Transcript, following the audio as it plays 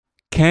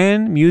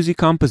Can music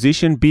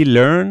composition be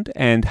learned,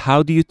 and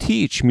how do you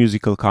teach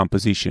musical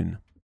composition?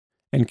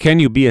 And can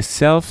you be a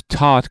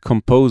self-taught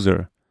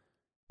composer?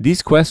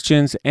 These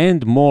questions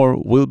and more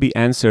will be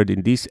answered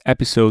in this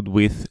episode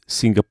with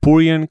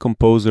Singaporean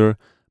composer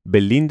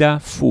Belinda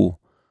Fu.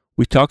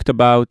 We talked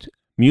about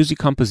music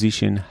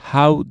composition.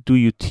 How do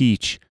you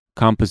teach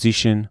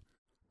composition?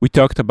 We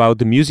talked about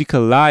the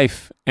musical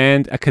life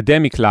and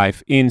academic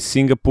life in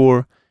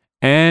Singapore,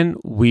 and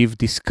we've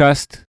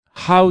discussed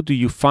how do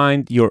you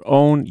find your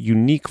own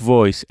unique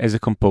voice as a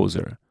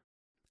composer.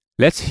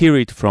 Let's hear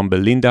it from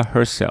Belinda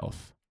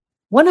herself.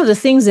 One of the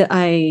things that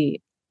I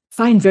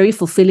find very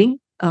fulfilling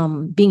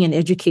being an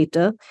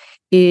educator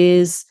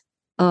is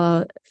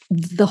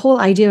the whole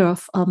idea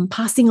of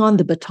passing on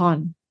the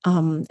baton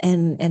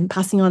and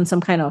passing on some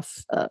kind of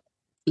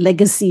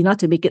legacy, not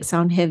to make it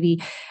sound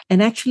heavy.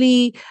 And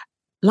actually,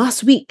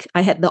 last week,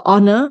 I had the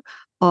honor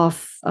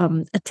of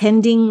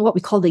attending what we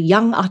call the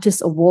Young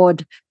Artist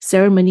Award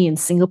ceremony in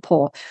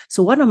Singapore.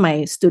 So one of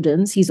my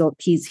students, he's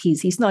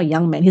not a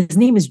young man. His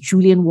name is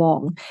Julian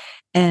Wong.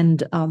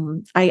 And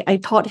I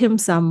taught him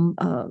some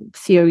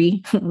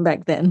theory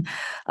back then,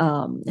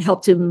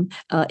 helped him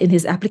in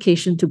his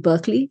application to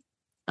Berkeley.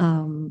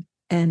 And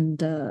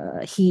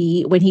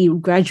when he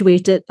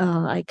graduated,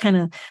 I kind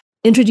of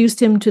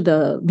introduced him to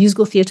the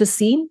musical theater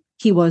scene.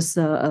 He was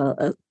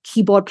a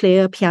keyboard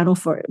player, piano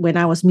for when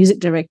I was music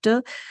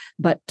director.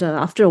 But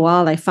after a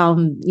while, I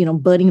found,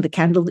 burning the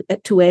candle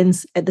at two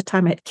ends. At the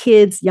time, I had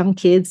kids, young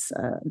kids.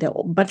 They're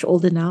much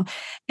older now.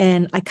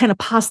 And I kind of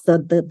passed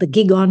the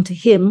gig on to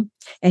him,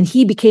 and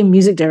he became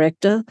music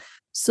director.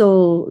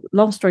 So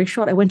long story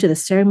short, I went to the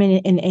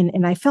ceremony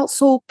and I felt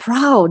so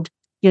proud.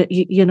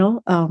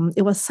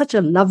 It was such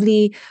a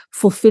lovely,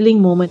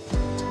 fulfilling moment.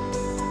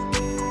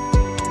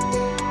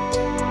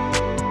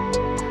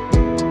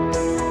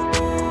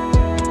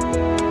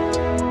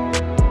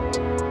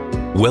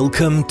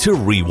 Welcome to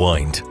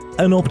Rewind,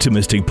 an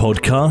optimistic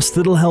podcast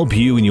that'll help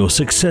you in your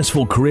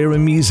successful career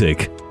in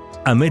music.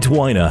 Amit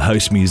Weiner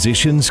hosts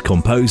musicians,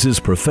 composers,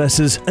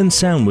 professors, and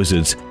sound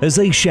wizards as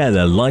they share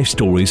their life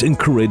stories and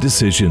career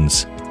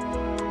decisions.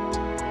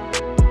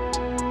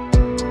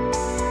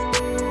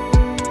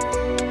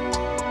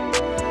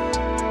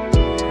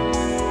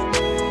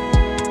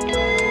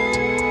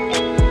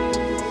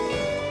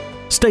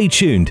 Stay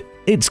tuned,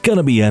 it's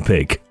gonna be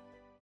epic.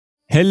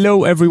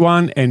 Hello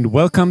everyone, and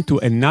welcome to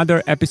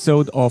another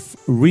episode of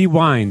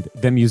Rewind,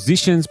 the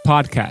Musicians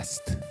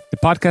Podcast. The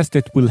podcast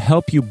that will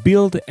help you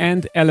build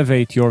and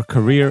elevate your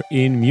career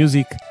in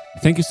music.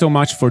 Thank you so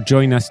much for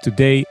joining us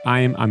today. I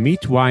am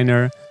Amit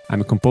Weiner.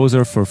 I'm a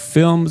composer for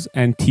films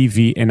and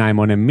TV, and I'm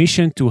on a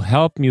mission to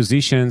help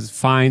musicians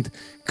find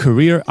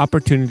career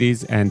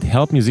opportunities and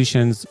help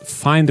musicians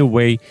find a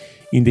way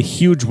in the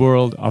huge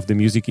world of the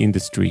music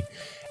industry.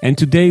 And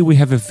today we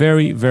have a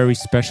very, very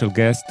special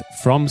guest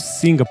from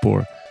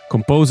Singapore,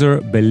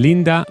 composer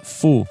Belinda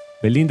Fu.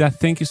 Belinda,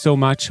 thank you so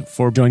much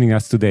for joining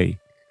us today.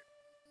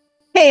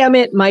 Hey,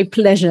 Amit, my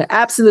pleasure.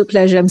 Absolute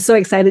pleasure. I'm so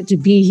excited to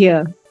be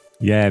here.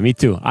 Yeah, me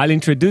too. I'll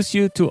introduce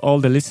you to all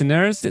the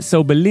listeners.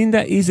 So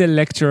Belinda is a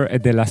lecturer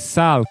at the La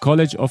Salle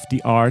College of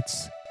the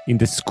Arts in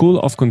the School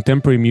of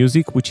Contemporary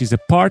Music, which is a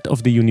part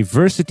of the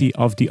University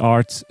of the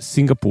Arts,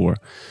 Singapore.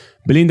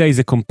 Belinda is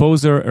a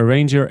composer,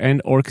 arranger,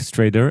 and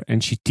orchestrator,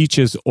 and she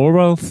teaches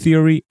oral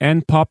theory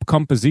and pop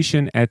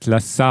composition at La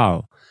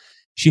Salle.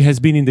 She has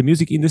been in the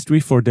music industry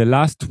for the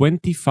last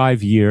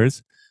 25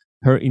 years.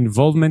 Her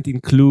involvement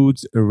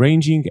includes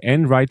arranging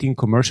and writing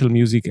commercial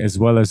music, as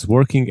well as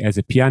working as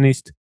a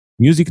pianist,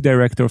 music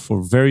director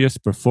for various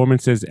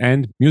performances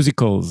and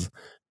musicals.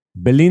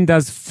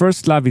 Belinda's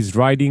first love is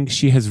writing.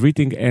 She has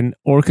written and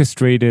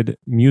orchestrated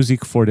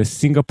music for the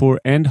Singapore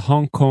and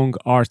Hong Kong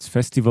arts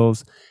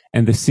festivals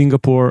and the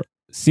Singapore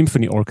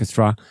Symphony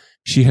Orchestra.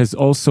 She has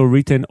also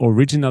written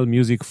original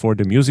music for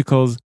the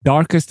musicals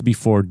Darkest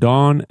Before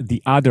Dawn,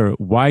 The Other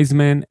Wise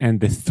Men,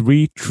 and The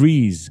Three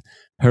Trees.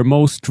 Her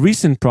most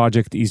recent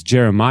project is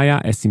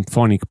Jeremiah, a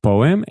symphonic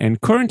poem, and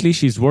currently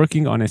she's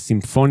working on a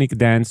symphonic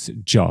dance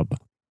job.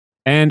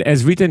 And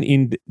as written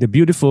in the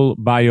beautiful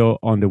bio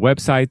on the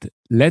website,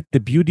 let the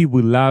beauty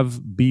we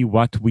love be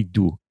what we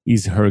do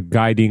is her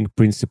guiding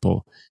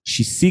principle.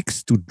 She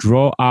seeks to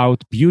draw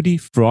out beauty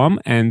from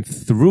and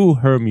through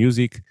her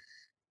music,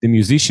 the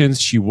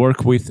musicians she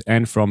works with,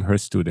 and from her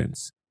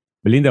students.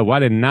 Belinda,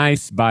 what a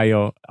nice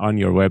bio on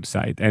your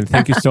website. And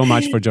thank you so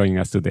much for joining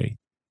us today.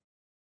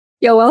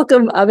 You're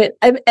welcome, Amit.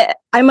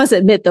 I must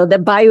admit, though,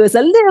 that bio is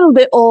a little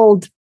bit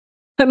old.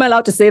 Am I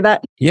allowed to say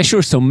that? Yeah,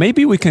 sure. So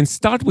maybe we can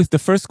start with the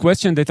first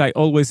question that I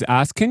always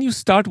ask. Can you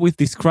start with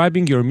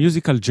describing your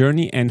musical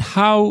journey and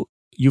how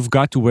you've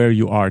got to where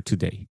you are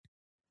today?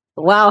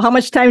 Wow, how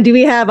much time do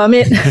we have,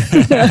 Amit?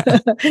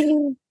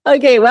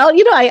 Okay, well,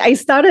 I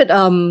started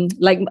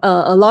like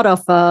a lot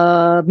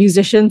of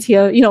musicians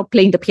here,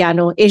 playing the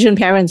piano. Asian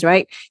parents,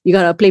 right? You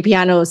got to play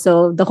piano.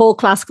 So the whole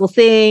classical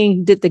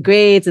thing, did the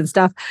grades and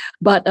stuff.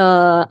 But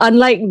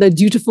unlike the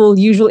dutiful,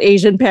 usual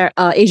Asian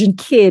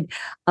kid,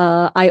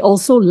 I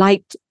also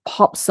liked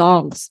pop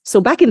songs.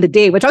 So back in the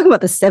day, we're talking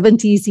about the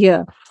 70s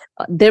here,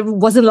 there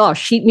wasn't a lot of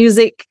sheet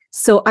music.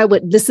 So I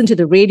would listen to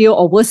the radio,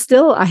 or worse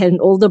still, I had an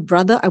older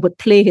brother. I would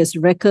play his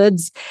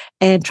records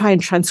and try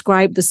and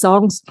transcribe the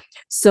songs.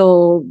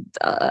 So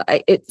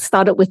it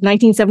started with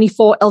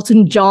 1974,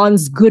 Elton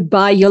John's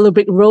Goodbye Yellow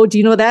Brick Road. Do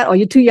you know that? Or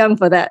you're too young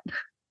for that?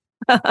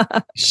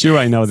 Sure,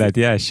 I know that.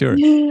 Yeah, sure.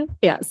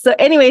 Yeah. So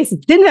anyways,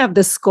 didn't have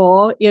the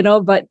score,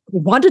 but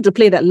wanted to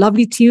play that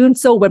lovely tune.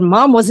 So when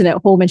mom wasn't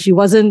at home and she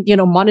wasn't,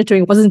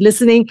 monitoring, wasn't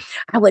listening,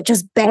 I would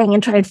just bang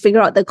and try and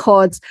figure out the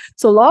chords.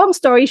 So long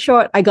story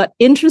short, I got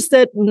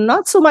interested,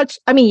 not so much.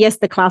 I mean, yes,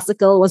 the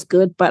classical was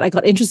good, but I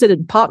got interested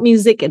in pop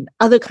music and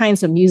other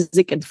kinds of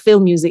music and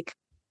film music.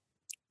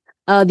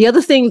 The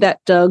other thing that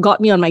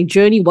got me on my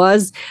journey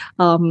was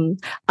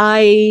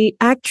I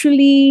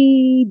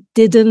actually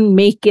didn't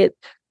make it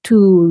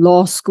to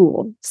law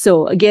school.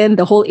 So again,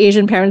 the whole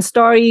Asian parent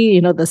story,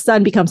 the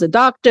son becomes a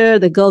doctor,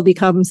 the girl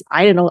becomes,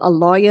 a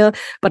lawyer,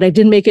 but I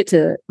didn't make it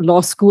to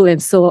law school.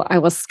 And so I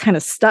was kind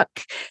of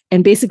stuck.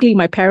 And basically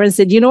my parents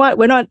said, you know what,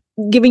 we're not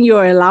giving you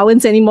your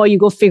allowance anymore. You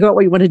go figure out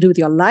what you want to do with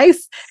your life.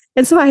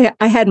 And so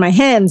I had my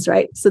hands,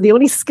 right? So the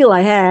only skill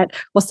I had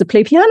was to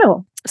play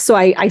piano. So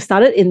I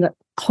started in the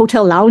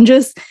hotel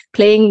lounges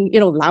playing,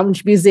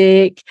 lounge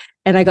music.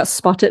 And I got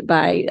spotted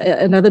by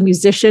another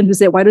musician who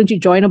said, why don't you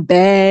join a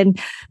band?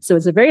 So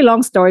it's a very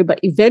long story,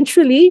 but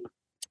eventually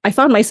I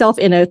found myself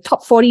in a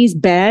top 40s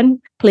band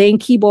playing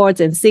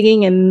keyboards and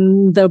singing.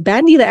 And the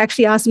band leader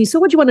actually asked me, so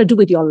what do you want to do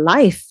with your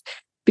life?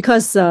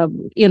 Because,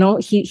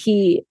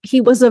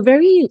 he was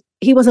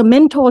a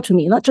mentor to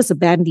me, not just a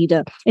band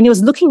leader. And he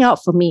was looking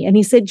out for me. And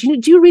he said, do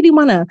you really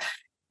want to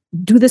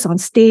do this on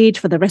stage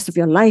for the rest of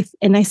your life?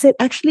 And I said,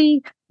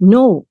 actually,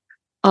 no.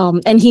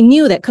 And he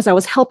knew that because I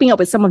was helping out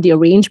with some of the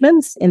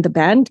arrangements in the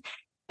band.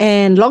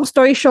 And long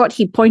story short,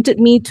 he pointed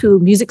me to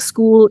music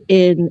school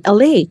in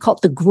LA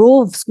called the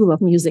Grove School of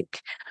Music.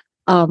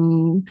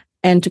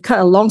 And to cut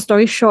a long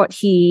story short,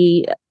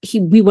 we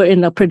were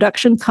in a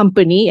production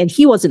company and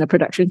he was in a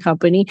production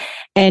company.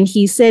 And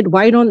he said,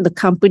 why don't the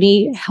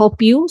company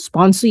help you,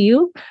 sponsor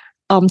you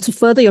to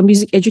further your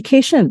music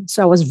education?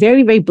 So I was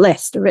very, very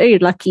blessed, very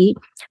lucky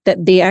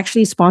that they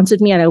actually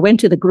sponsored me. And I went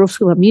to the Grove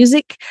School of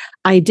Music.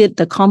 I did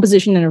the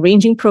composition and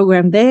arranging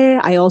program there.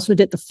 I also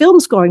did the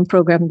film scoring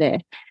program there.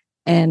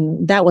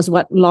 And that was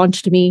what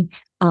launched me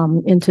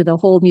into the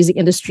whole music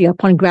industry.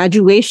 Upon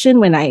graduation,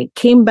 when I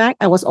came back,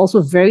 I was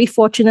also very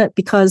fortunate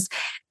because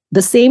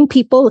the same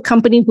people, the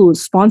company who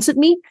sponsored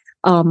me,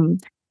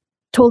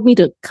 told me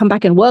to come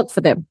back and work for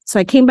them. So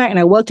I came back and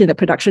I worked in the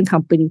production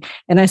company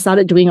and I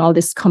started doing all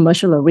this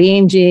commercial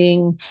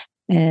arranging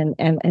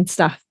and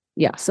stuff.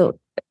 Yeah. So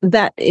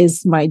that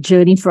is my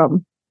journey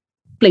from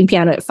playing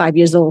piano at 5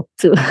 years old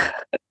to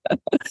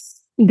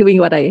doing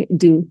what I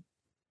do.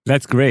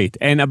 That's great.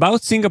 And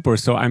about Singapore,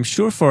 so I'm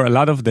sure for a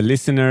lot of the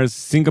listeners,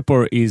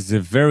 Singapore is a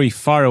very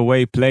far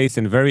away place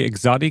and very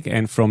exotic.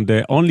 And from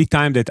the only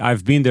time that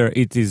I've been there,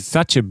 it is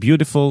such a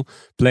beautiful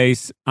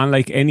place,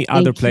 unlike any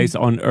other place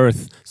on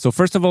earth. So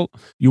first of all,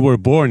 you were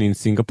born in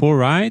Singapore,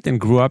 right? And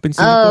grew up in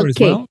Singapore as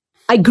well?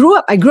 I grew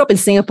up in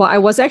Singapore. I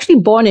was actually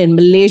born in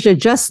Malaysia,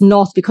 just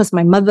north, because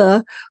my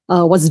mother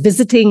was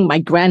visiting my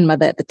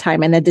grandmother at the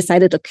time, and I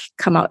decided to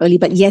come out early.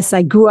 But yes,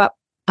 I grew up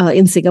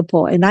in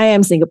Singapore, and I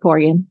am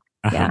Singaporean.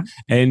 Yeah.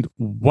 And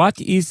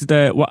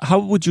how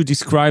would you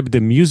describe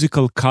the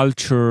musical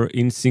culture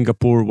in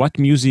Singapore? What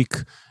music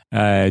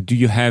do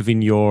you have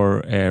in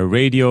your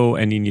radio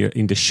and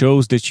in the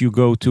shows that you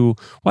go to?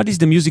 What is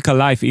the musical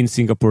life in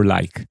Singapore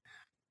like?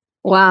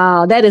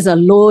 Wow, that is a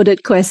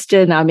loaded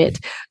question,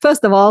 Amit.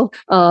 First of all,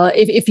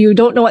 if you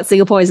don't know what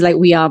Singapore is like,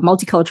 we are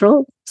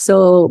multicultural.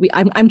 So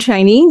I'm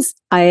Chinese.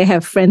 I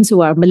have friends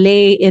who are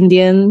Malay,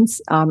 Indians,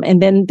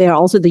 and then there are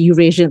also the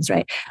Eurasians,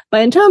 right?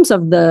 But in terms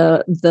of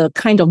the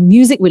kind of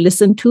music we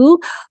listen to,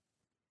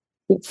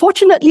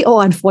 fortunately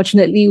or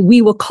unfortunately,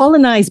 we were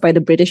colonized by the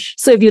British.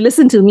 So if you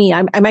listen to me,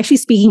 I'm actually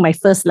speaking my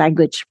first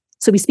language.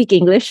 So we speak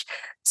English.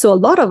 So a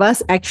lot of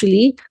us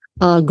actually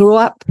grow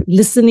up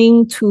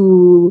listening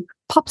to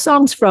pop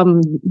songs from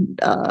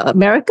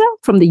America,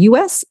 from the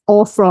US,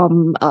 or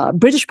from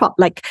British pop.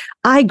 Like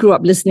I grew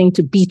up listening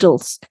to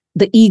Beatles,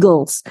 the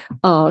Eagles,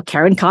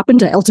 Karen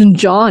Carpenter, Elton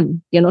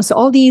John, so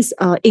all these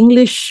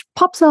English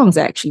pop songs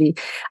actually.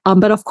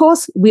 But of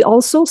course,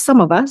 some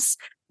of us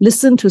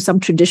listen to some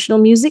traditional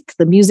music,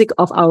 the music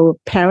of our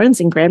parents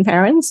and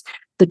grandparents,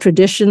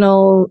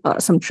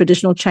 some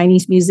traditional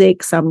Chinese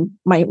music.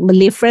 My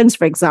Malay friends,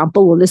 for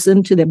example, will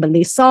listen to their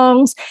Malay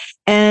songs.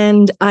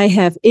 And I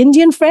have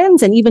Indian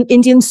friends and even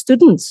Indian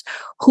students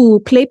who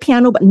play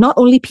piano, but not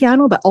only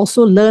piano, but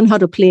also learn how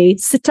to play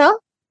sitar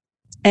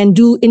and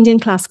do Indian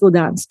classical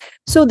dance.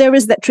 So there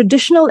is that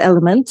traditional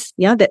element,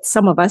 that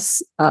some of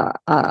us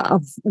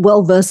are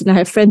well-versed in. I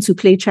have friends who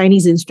play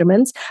Chinese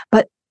instruments,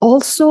 but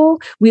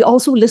we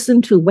also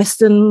listen to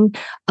Western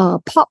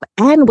pop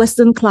and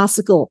Western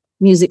classical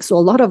music. So a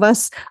lot of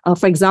us,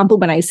 for example,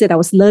 when I said I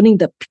was learning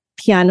the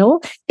piano,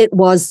 it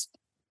was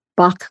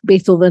Bach,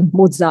 Beethoven,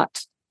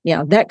 Mozart,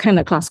 Yeah, that kind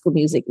of classical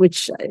music,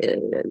 which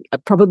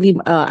probably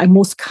I'm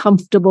most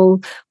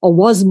comfortable or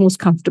was most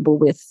comfortable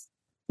with.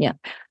 Yeah,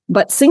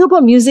 but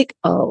Singapore music,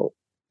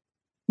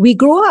 we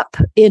grow up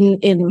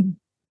in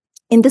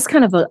this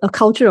kind of a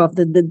culture of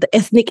the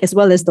ethnic as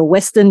well as the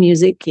Western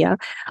music. Yeah,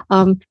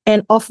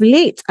 and of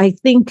late, I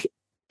think.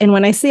 And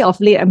when I say of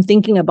late, I'm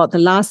thinking about the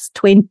last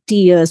 20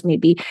 years,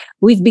 maybe,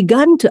 we've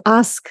begun to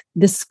ask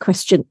this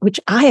question, which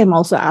I am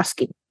also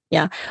asking.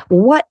 Yeah,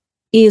 what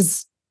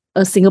is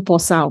a Singapore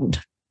sound?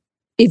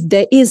 If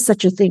there is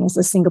such a thing as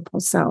a Singapore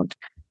sound.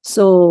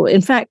 So,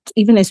 in fact,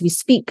 even as we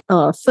speak,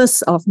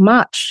 1st of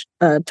March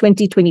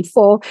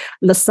 2024,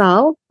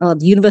 LaSalle, the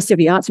University of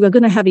the Arts, we're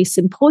going to have a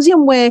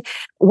symposium where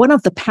one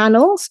of the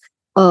panels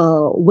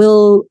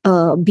will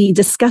be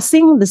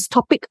discussing this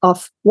topic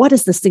of what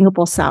is the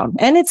Singapore sound.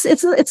 And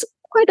it's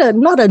quite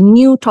not a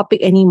new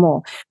topic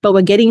anymore, but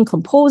we're getting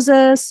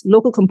composers,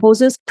 local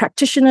composers,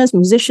 practitioners,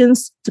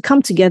 musicians to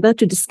come together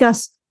to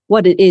discuss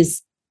what it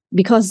is.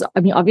 Because,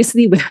 I mean,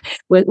 obviously,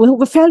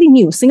 we're fairly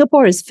new.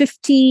 Singapore is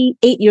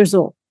 58 years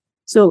old.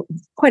 So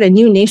quite a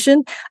new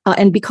nation.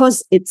 And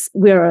because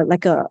we're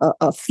like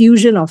a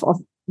fusion of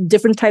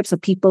different types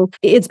of people,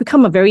 it's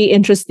become a very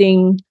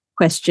interesting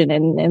question.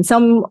 And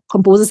some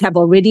composers have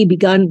already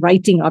begun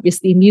writing,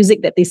 obviously,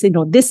 music that they say,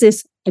 no, this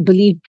is, I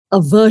believe,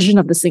 a version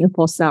of the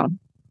Singapore sound.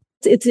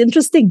 It's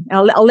interesting.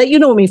 I'll let you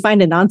know when we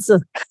find an answer.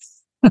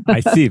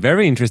 I see.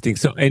 Very interesting.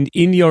 So, and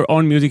in your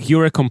own music,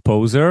 you're a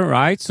composer,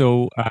 right?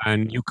 So,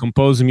 and you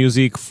compose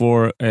music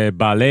for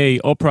ballet,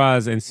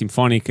 operas, and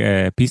symphonic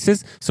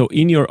pieces. So,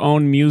 in your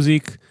own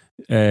music,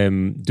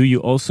 do you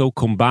also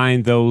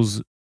combine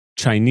those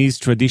Chinese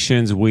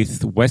traditions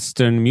with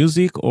Western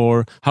music,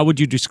 or how would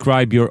you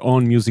describe your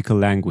own musical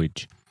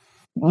language?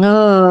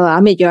 Oh,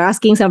 Amit, you're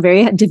asking some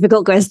very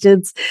difficult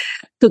questions.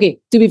 Okay,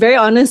 to be very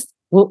honest,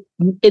 well,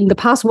 in the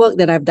past work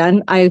that I've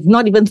done, I've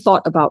not even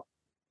thought about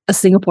a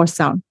Singapore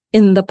sound.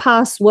 In the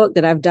past work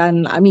that I've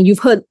done, I mean, you've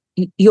heard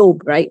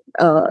Yob, right?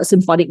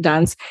 Symphonic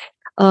dance.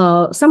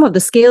 Some of the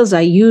scales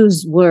I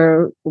used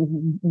were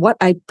what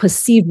I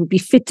perceived would be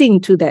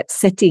fitting to that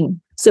setting.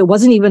 So it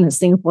wasn't even a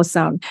Singapore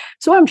sound.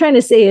 So what I'm trying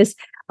to say is,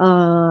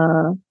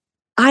 I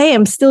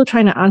am still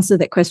trying to answer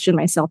that question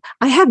myself.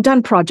 I have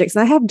done projects.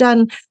 I have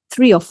done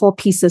 3 or 4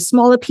 pieces,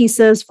 smaller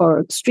pieces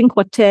for string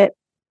quartet,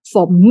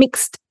 for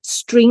mixed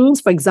strings,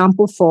 for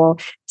example, for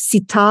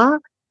sitar,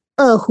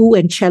 erhu,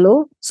 and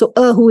cello. So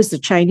erhu is the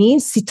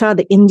Chinese, sitar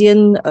the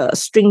Indian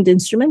stringed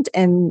instrument,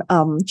 and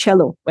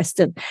cello,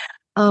 Western.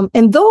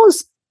 And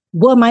those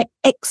were my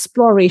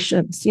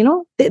explorations, you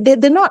know.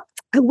 They're not,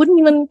 I wouldn't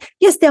even,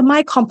 yes, they're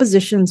my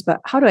compositions, but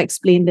how do I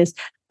explain this?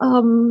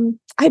 I'm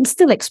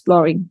still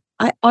exploring.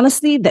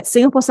 Honestly, that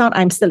Singapore sound,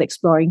 I'm still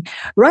exploring.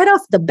 Right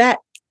off the bat,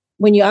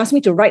 when you ask me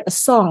to write a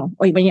song,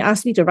 or when you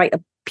ask me to write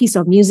a piece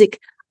of music,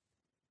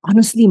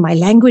 honestly, my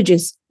language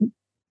is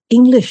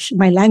English.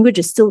 My language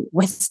is still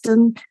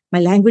Western. My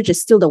language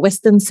is still the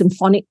Western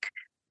symphonic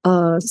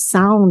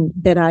sound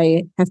that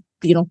I have,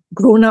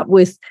 grown up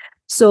with.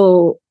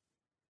 So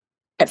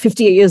at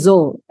 58 years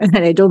old, and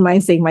I don't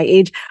mind saying my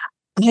age,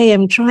 I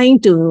am trying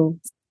to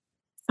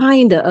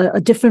find a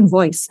different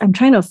voice. I'm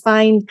trying to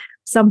find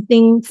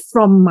something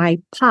from my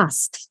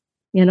past.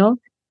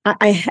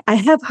 I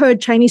have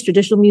heard Chinese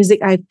traditional music.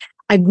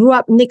 I grew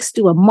up next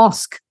to a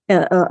mosque,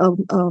 a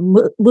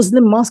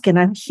Muslim mosque, and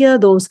I hear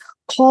those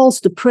calls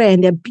to prayer,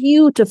 and they're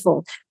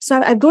beautiful.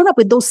 So I've grown up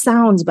with those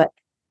sounds, but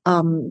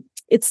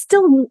it's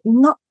still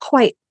not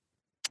quite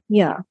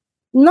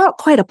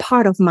a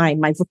part of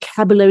my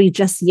vocabulary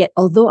just yet.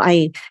 Although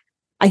I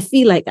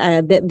feel like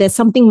there's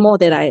something more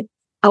that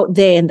out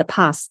there in the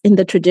past, in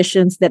the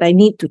traditions, that I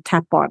need to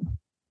tap on.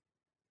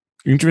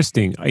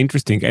 Interesting.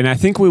 And I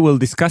think we will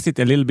discuss it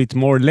a little bit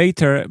more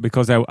later,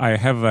 because I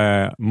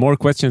have more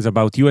questions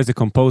about you as a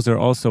composer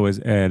also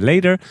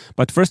later.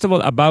 But first of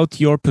all,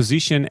 about your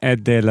position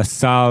at the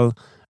LaSalle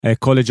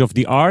College of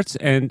the Arts,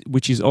 and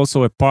which is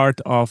also a part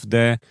of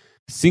the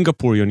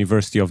Singapore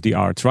University of the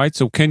Arts, right?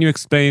 So can you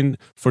explain,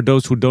 for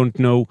those who don't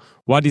know,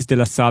 what is the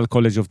LaSalle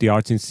College of the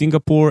Arts in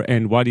Singapore,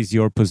 and what is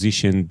your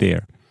position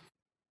there?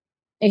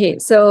 Okay,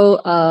 so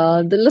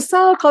the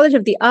LaSalle College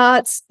of the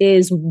Arts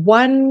is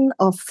one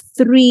of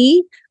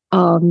 3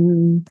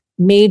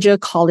 major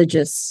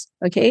colleges,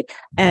 okay?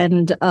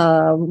 And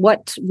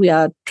what we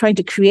are trying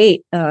to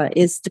create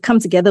is to come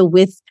together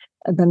with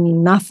the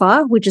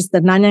NAFA, which is the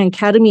Nanyang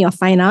Academy of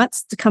Fine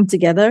Arts, to come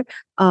together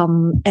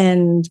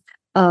and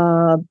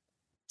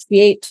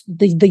create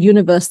the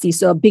university,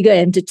 so a bigger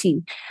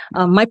entity.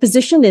 My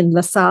position in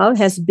LaSalle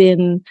has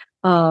been,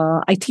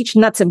 I teach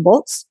nuts and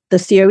bolts, the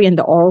theory and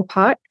the oral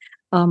part.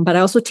 But I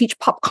also teach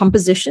pop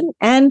composition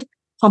and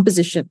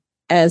composition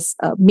as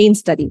a main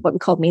study, what we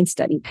call main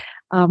study.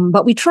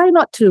 But we try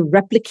not to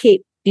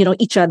replicate,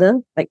 each other,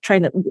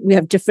 we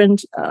have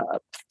different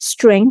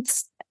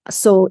strengths.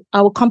 So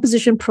our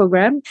composition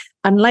program,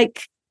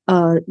 unlike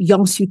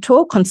Yong Siew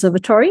Toh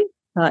Conservatory,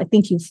 I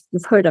think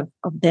you've heard of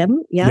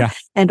them, yeah?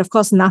 And of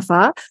course,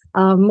 NAFA,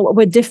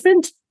 we're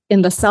different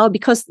in LaSalle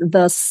because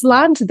the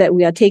slant that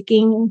we are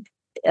taking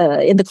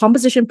in the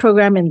composition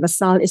program in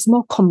LaSalle, it's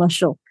more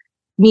commercial,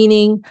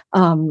 meaning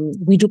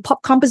we do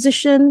pop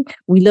composition,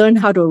 we learn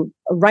how to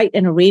write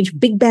and arrange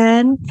big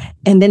band,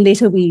 and then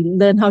later we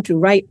learn how to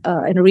write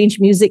and arrange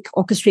music,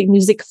 orchestrate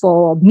music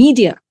for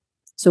media.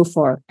 So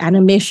for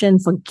animation,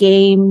 for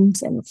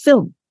games and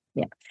film.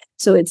 Yeah.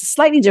 So it's a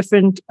slightly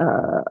different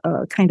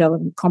kind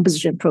of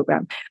composition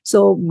program.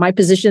 So my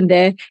position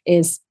there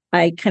is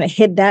I kind of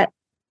head that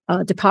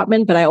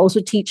department, but I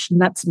also teach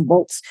nuts and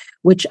bolts,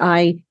 which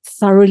I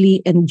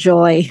thoroughly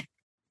enjoy.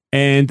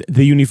 And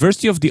the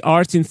University of the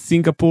Arts in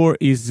Singapore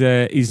is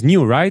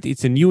new, right?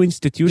 It's a new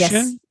institution.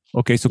 Yes.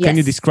 Okay, so can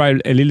you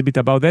describe a little bit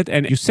about that?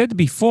 And you said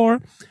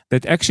before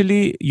that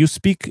actually you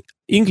speak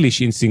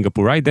English in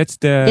Singapore, right? That's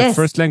the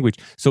first language.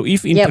 So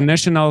if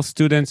international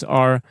students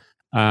are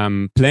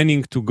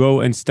planning to go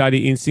and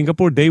study in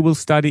Singapore, they will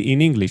study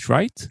in English,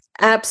 right?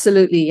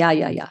 Absolutely.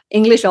 Yeah.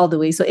 English all the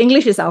way. So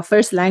English is our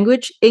first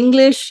language.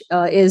 English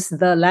is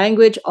the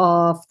language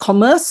of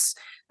commerce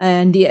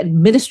and the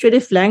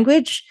administrative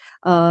language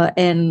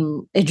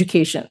and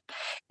education.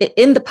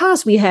 In the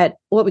past, we had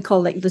what we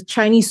call like the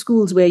Chinese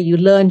schools where you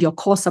learned your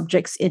core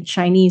subjects in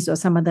Chinese or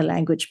some other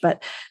language.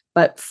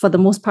 But for the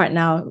most part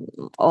now,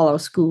 all our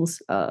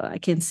schools, I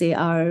can say,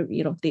 are,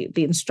 they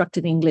instruct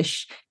in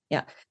English.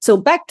 Yeah. So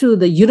back to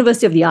the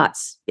University of the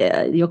Arts.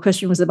 Your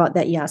question was about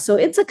that. Yeah. So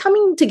it's a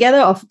coming together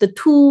of the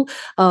two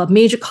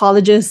major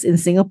colleges in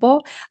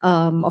Singapore.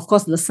 Of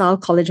course, LaSalle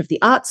College of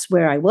the Arts,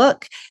 where I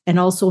work, and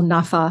also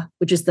NAFA,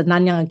 which is the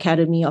Nanyang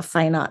Academy of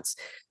Fine Arts.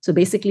 So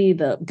basically,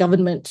 the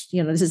government,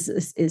 this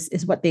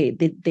is what they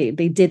did.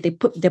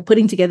 They're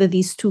putting together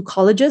these two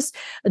colleges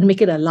and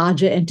make it a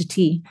larger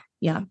entity.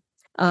 Yeah.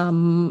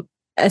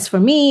 As for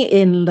me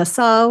in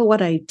LaSalle,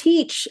 what I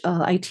teach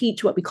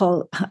what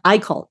I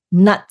call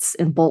nuts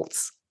and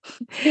bolts,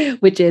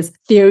 which is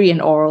theory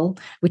and oral,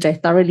 which I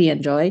thoroughly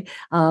enjoy.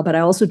 But I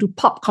also do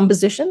pop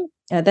composition.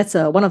 That's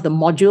one of the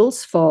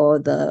modules for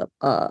the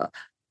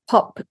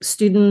pop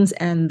students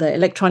and the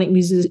electronic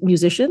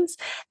musicians.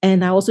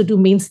 And I also do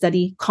main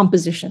study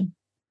composition.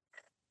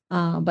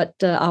 But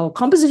our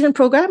composition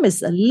program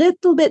is a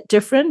little bit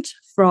different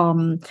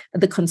from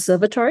the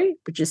conservatory,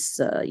 which is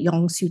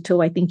Yong Siu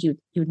To. I think you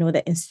know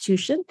that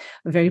institution,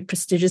 a very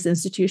prestigious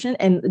institution,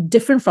 and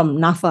different from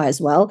NAFA as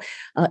well,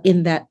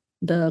 in that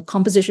the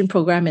composition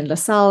program in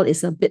LaSalle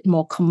is a bit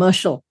more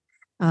commercial.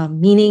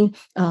 Meaning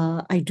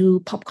I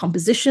do pop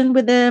composition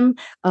with them,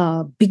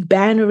 big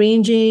band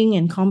arranging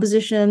and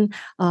composition,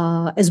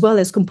 as well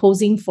as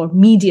composing for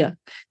media,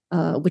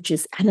 which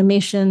is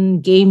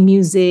animation, game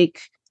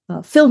music,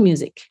 film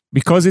music.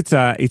 Because it's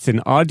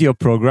an audio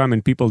program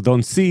and people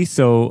don't see,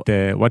 so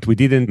what we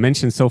didn't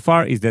mention so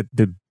far is that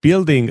the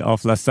building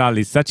of LaSalle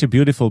is such a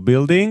beautiful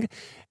building,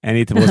 and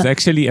it was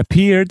actually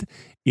appeared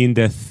in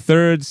the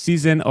 3rd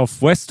season of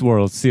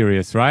Westworld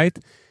series, right?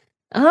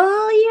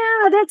 Oh,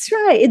 yeah, that's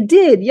right. It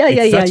did.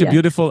 It's such a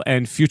beautiful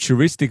and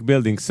futuristic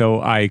building.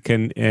 So I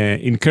can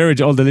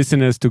encourage all the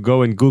listeners to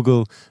go and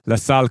Google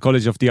LaSalle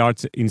College of the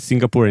Arts in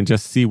Singapore and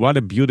just see what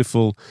a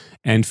beautiful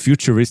and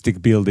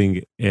futuristic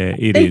building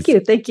it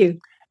is. Thank you.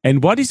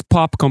 And what is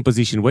pop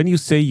composition? When you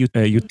say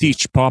you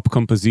teach pop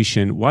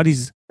composition, what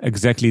is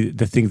exactly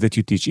the thing that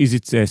you teach? Is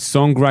it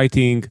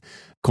songwriting,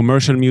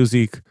 commercial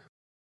music?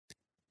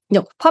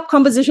 No, pop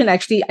composition,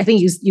 actually, I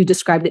think you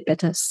described it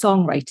better,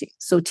 songwriting.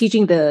 So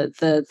teaching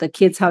the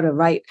kids how to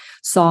write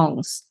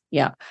songs.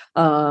 Yeah.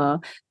 The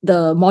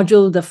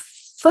module, the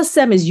first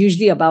sem is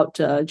usually about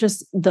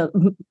just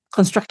the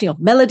constructing of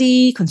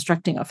melody,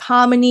 constructing of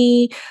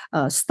harmony,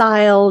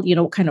 style,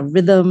 kind of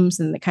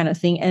rhythms and that kind of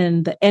thing.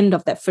 And the end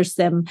of that first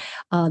sem,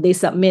 they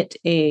submit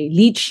a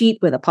lead sheet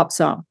with a pop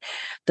song.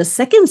 The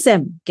second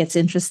sem gets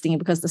interesting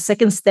because the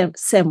second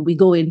sem we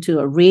go into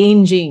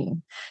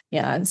arranging,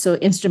 and so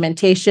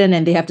instrumentation,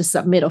 and they have to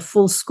submit a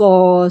full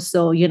score.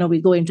 So we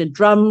go into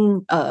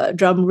drum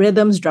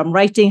rhythms, drum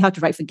writing, how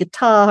to write for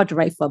guitar, how to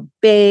write for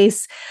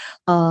bass,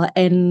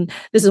 and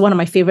this is one of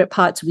my favorite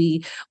parts.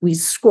 We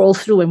scroll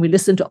through and we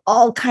listen to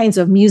all kinds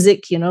of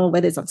music,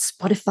 whether it's on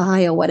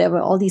Spotify or whatever,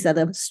 all these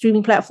other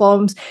streaming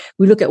platforms.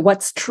 We look at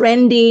what's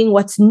trending,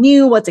 what's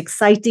new, what's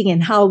exciting,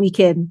 and how we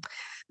can,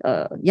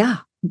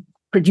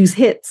 produce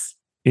hits.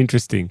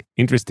 Interesting.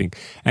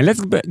 And let's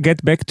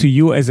get back to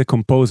you as a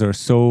composer.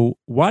 So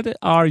what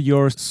are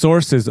your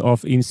sources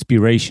of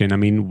inspiration? I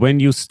mean, when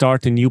you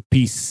start a new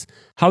piece,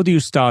 how do you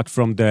start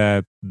from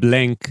the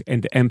blank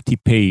and empty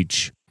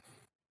page?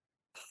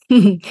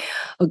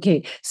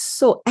 Okay,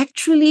 so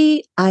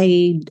actually,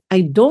 I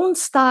don't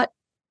start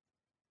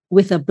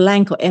with a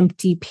blank or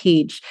empty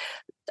page.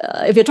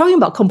 If you're talking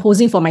about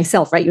composing for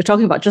myself, right? You're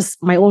talking about just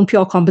my own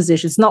pure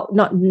compositions,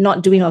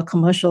 not doing a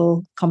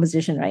commercial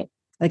composition, right?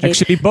 Okay.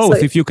 Actually, both.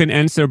 So if you can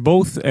answer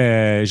both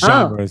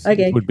genres,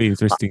 it would be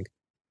interesting.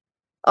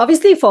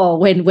 Obviously, for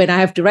when I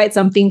have to write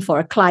something for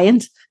a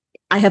client,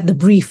 I have the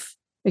brief.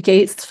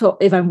 Okay, so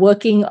if I'm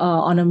working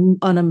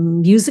on a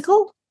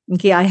musical,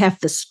 okay, I have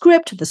the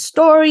script, the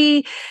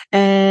story,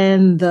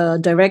 and the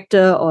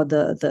director or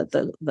the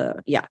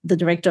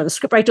director or the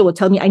scriptwriter will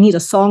tell me I need a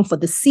song for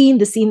the scene.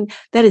 The scene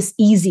that is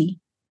easy.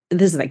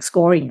 this is like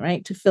scoring,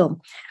 right, to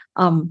film.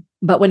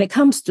 But when it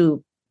comes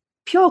to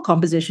pure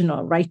composition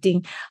or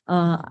writing,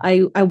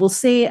 I will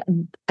say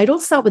I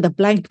don't start with a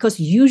blank, because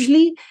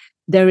usually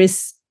there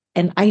is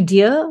an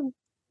idea,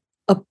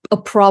 a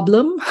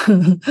problem,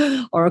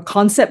 or a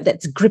concept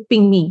that's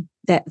gripping me,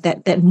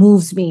 that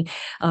moves me.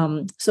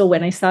 So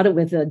when I started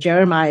with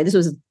Jeremiah, this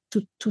was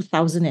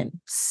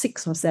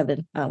 2006 or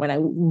 7, when I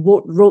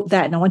wrote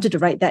that, and I wanted to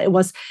write that. It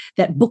was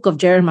that book of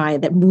Jeremiah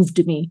that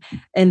moved me.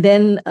 And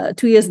then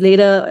 2 years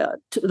later,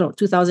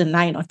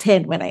 2009 or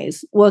 10, when I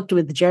worked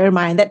with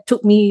Jeremiah, and that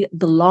took me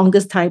the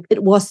longest time.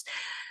 It was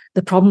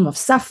the problem of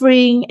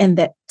suffering, and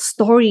that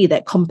story,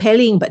 that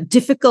compelling but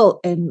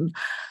difficult and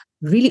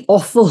really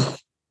awful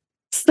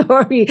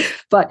story,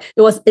 but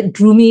it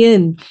drew me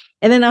in.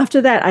 And then after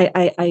that,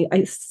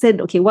 I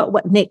said, okay,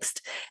 what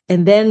next?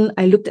 And then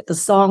I looked at the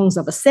songs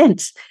of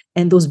ascent,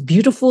 and those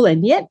beautiful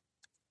and yet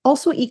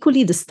also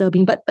equally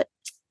disturbing. But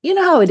you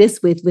know how it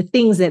is with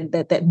things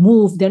that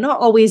move. They're not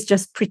always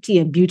just pretty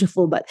and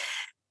beautiful, but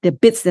they're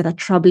bits that are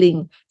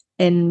troubling.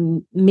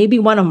 And maybe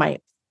one of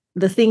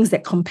the things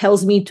that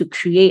compels me to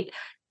create,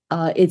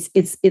 it's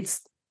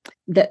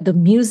that the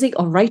music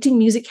or writing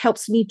music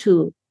helps me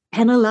to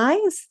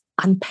analyze,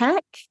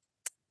 unpack,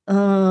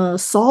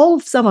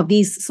 solve some of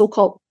these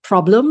so-called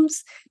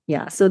problems.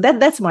 Yeah, so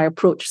that's my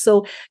approach.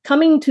 So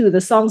coming to the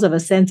songs of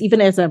ascent,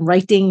 even as I'm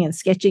writing and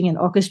sketching and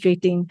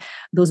orchestrating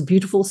those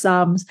beautiful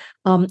psalms,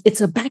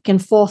 it's a back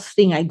and forth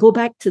thing. I go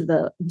back to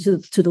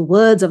the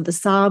words of the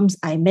psalms.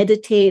 I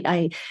meditate.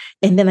 And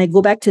then I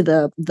go back to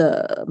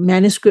the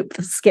manuscript,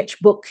 the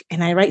sketchbook,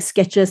 and I write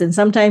sketches. And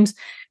sometimes,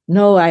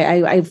 no,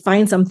 I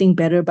find something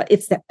better. But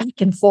it's that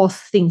back and forth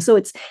thing. So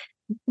it's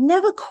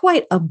never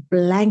quite a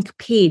blank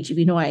page, if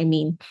you know what I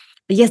mean.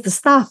 But yes,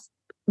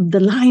 the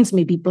lines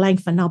may be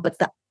blank for now, but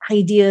the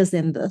ideas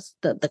and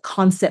the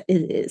concept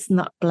is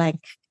not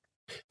blank.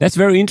 That's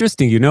very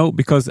interesting,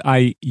 because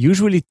I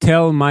usually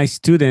tell my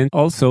students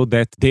also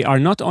that they are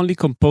not only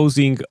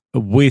composing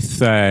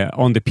with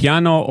on the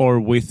piano or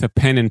with a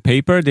pen and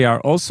paper, they are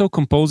also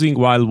composing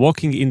while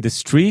walking in the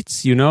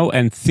streets,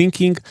 and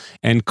thinking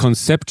and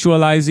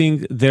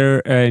conceptualizing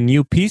their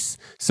new piece.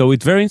 So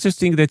it's very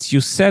interesting that you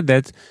said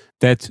that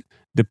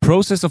the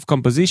process of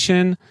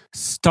composition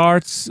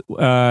starts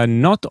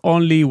not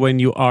only when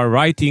you are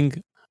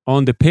writing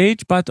on the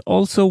page, but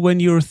also when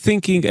you're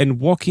thinking and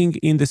walking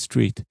in the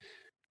street.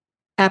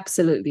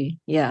 Absolutely.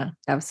 Yeah,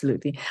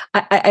 absolutely.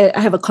 I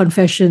have a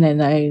confession,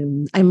 and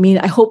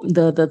I hope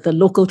the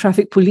local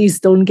traffic police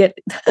don't get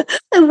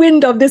a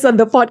wind of this on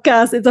the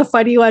podcast. It's a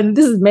funny one.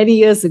 This is many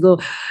years ago.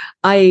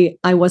 I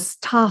was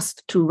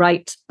tasked to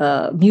write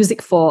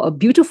music for a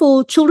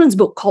beautiful children's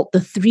book called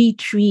The Three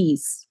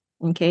Trees.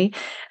 Okay.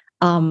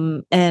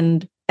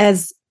 And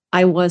as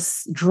I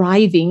was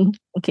driving,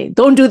 okay,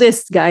 don't do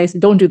this, guys.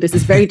 Don't do this.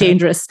 It's very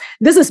dangerous.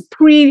 This is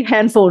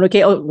pre-handphone.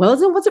 Okay. Oh, well,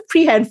 it was a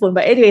pre-handphone.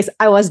 But anyways,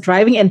 I was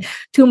driving, and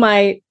to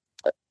my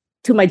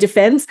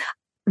defense,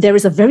 there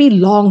is a very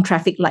long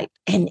traffic light,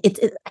 and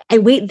I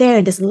wait there,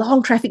 and there's a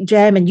long traffic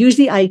jam. And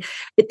usually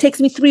it takes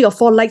me 3 or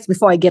 4 lights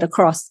before I get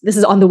across. This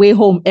is on the way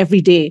home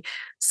every day.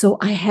 So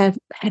I had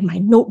my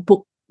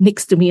notebook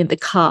next to me in the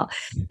car.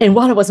 And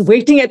while I was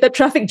waiting at the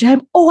traffic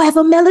jam, I have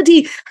a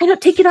melody. I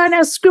don't take it out and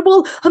I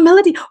scribble a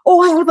melody.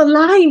 I have a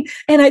line.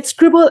 And I'd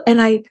scribble.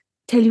 And I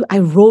tell you, I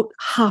wrote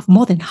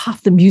more than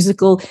half the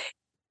musical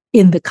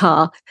in the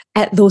car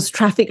at those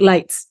traffic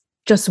lights,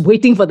 just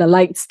waiting for the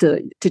lights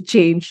to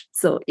change.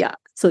 So yeah.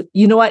 So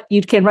you know what?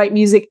 You can write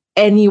music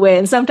anywhere.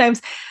 And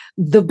sometimes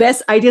the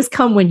best ideas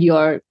come when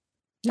you're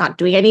not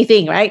doing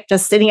anything, right?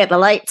 Just sitting at the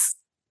lights.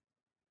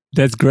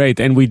 That's great.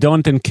 And we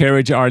don't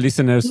encourage our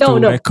listeners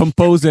to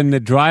compose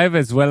and drive,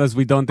 as well as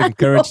we don't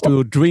encourage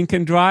to drink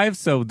and drive.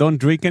 So don't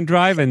drink and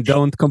drive, and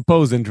don't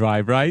compose and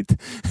drive, right?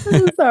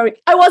 Sorry.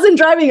 I wasn't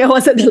driving. I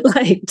was at the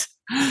light.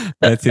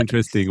 That's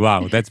interesting.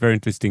 Wow. That's very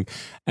interesting.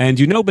 And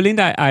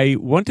Belinda, I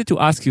wanted to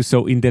ask you,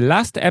 so in the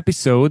last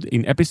episode,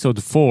 in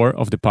episode 4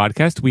 of the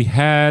podcast, we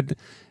had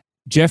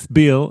Jeff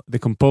Bill, the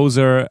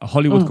composer,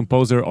 Hollywood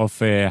composer of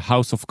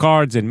House of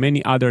Cards and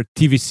many other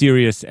TV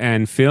series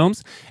and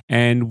films.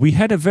 And we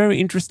had a very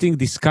interesting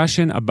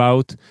discussion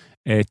about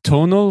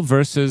tonal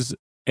versus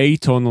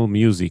atonal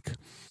music.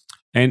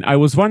 And I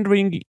was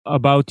wondering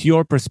about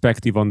your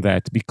perspective on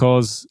that,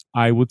 because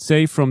I would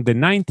say from the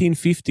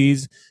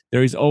 1950s,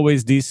 there is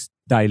always this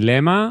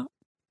dilemma.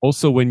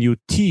 Also, when you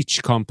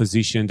teach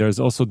composition, there's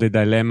also the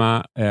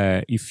dilemma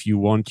if you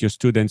want your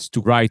students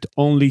to write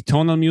only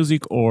tonal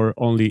music or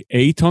only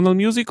atonal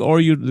music,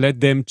 or you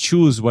let them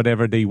choose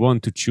whatever they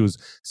want to choose.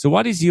 So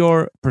what is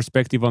your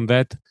perspective on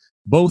that,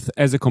 both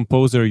as a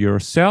composer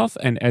yourself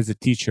and as a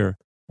teacher,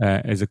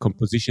 as a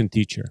composition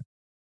teacher?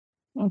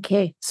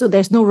 Okay, so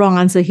there's no wrong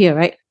answer here,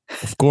 right?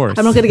 Of course.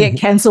 I'm not going to get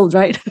cancelled,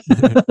 right?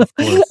 Of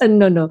course.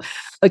 No.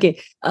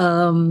 Okay,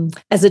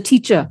 as a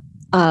teacher,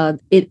 I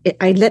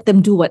let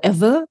them do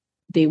whatever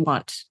they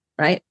want,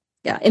 right?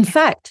 Yeah. In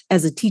fact,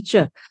 as a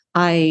teacher,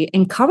 I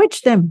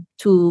encourage them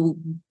to,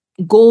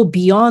 go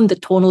beyond the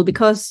tonal,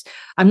 because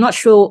I'm not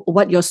sure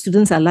what your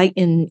students are like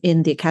in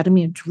the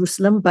Academy of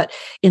Jerusalem, but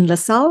in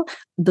LaSalle,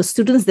 the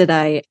students that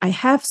I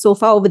have so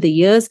far over the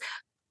years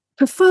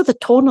prefer the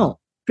tonal,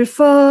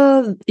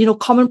 prefer,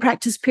 common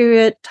practice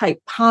period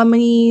type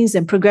harmonies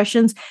and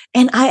progressions.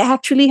 And I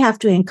actually have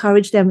to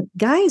encourage them,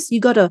 guys, you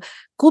got to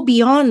go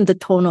beyond the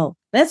tonal.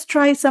 Let's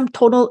try some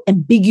tonal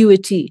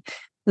ambiguity.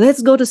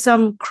 Let's go to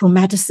some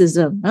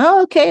chromaticism.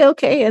 Oh,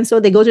 okay. And so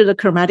they go to the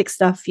chromatic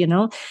stuff,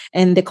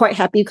 and they're quite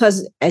happy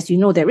because, as you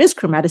know, there is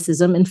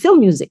chromaticism in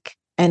film music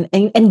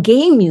and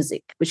game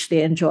music, which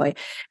they enjoy.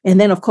 And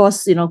then, of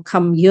course,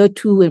 come year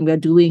 2, and we're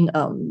doing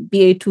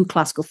BA2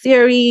 classical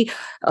theory,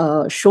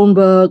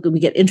 Schoenberg. We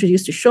get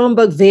introduced to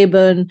Schoenberg,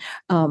 Webern,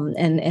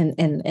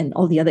 and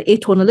all the other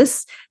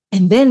atonalists.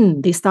 And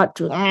then they start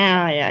to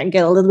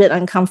get a little bit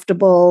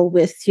uncomfortable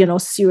with,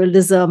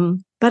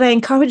 serialism. But I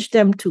encourage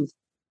them to.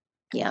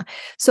 Yeah.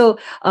 So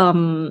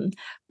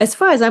as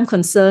far as I'm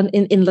concerned,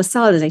 in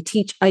LaSalle, as I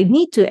teach, I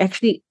need to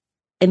actually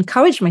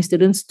encourage my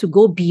students to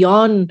go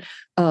beyond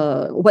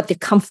what they're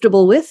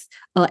comfortable with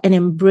and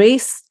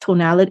embrace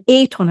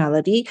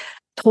atonality,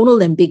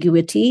 tonal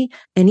ambiguity,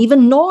 and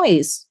even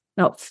noise.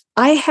 Now,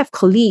 I have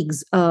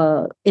colleagues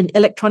in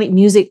electronic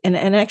music, and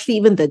actually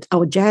even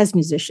our jazz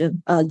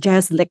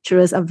jazz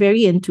lecturers are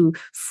very into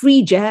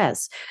free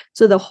jazz.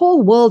 So the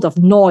whole world of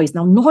noise.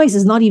 Now, noise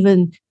is not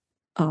even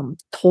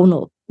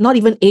tonal, not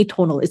even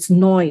atonal, it's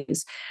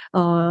noise.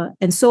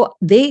 And so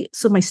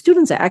my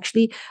students are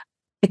actually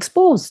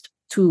exposed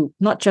to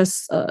not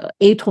just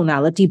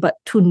atonality, but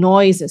to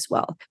noise as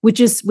well, which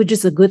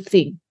is a good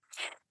thing.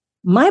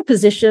 My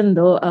position,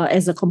 though,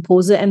 as a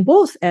composer and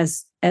both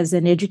as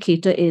an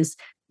educator, is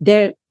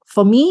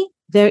for me,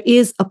 there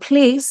is a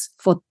place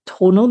for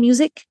tonal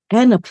music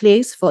and a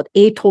place for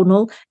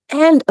atonal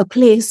and a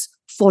place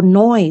for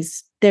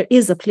noise. There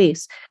is a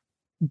place.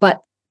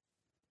 But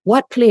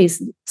what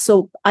place?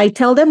 So I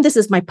tell them this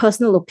is my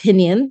personal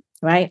opinion,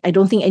 right? I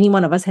don't think any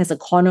one of us has a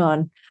corner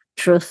on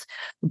truth,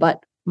 but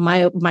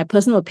my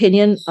personal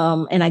opinion,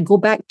 and I go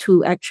back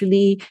to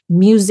actually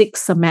music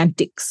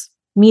semantics,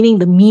 meaning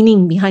the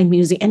meaning behind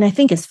music. And I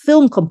think as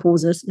film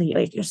composers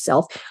like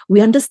yourself, we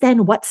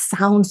understand what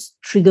sounds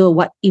trigger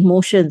what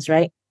emotions,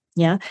 right?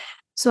 Yeah.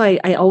 So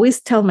I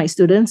always tell my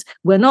students,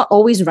 we're not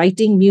always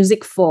writing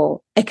music for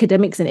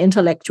academics and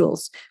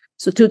intellectuals.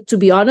 So to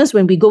be honest,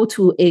 when we go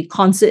to a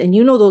concert, and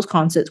those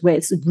concerts where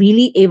it's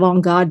really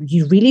avant-garde,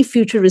 really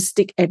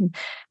futuristic, and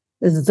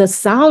the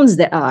sounds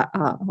that are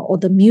or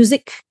the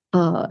music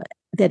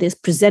that is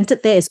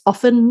presented there is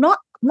often not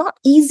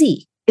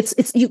easy.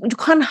 It's you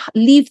can't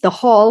leave the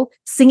hall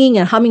singing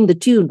and humming the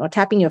tune or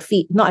tapping your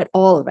feet, not at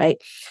all, right?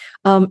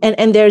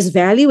 And there's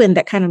value in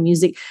that kind of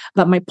music.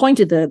 But my point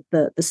to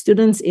the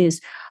students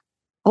is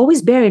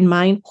always bear in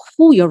mind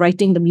who you're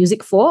writing the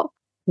music for,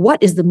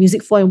 what is the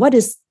music for, and what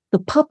is the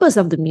purpose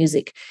of the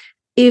music.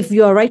 If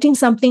you're writing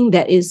something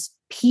that is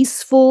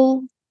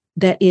peaceful,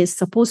 that is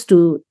supposed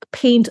to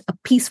paint a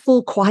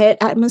peaceful, quiet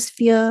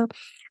atmosphere,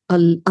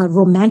 a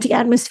romantic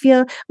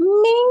atmosphere,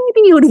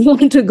 maybe you'd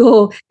want to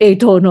go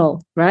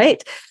atonal,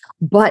 right?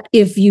 But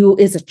if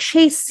it's a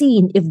chase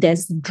scene, if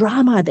there's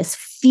drama, there's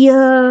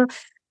fear,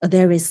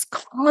 there is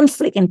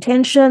conflict and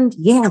tension,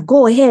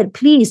 go ahead,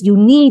 please. You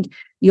need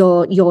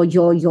your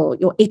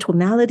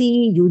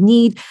atonality, you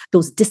need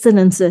those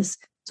dissonances.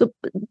 So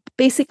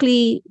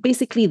basically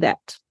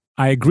that.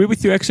 I agree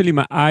with you. Actually,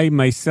 I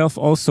myself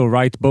also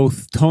write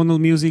both tonal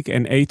music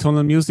and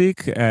atonal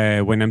music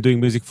when I'm doing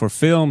music for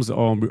films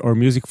or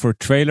music for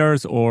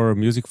trailers or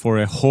music for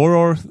a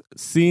horror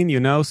scene,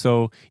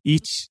 So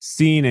each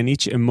scene and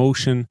each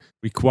emotion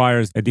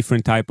requires a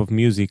different type of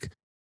music.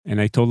 And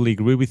I totally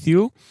agree with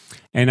you.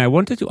 And I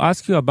wanted to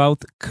ask you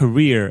about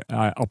career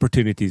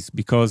opportunities,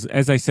 because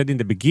as I said in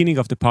the beginning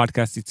of the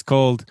podcast, it's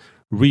called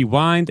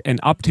Rewind, an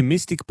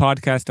optimistic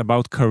podcast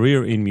about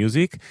career in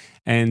music.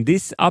 And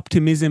this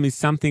optimism is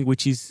something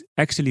which is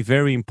actually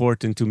very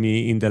important to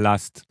me in the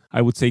last,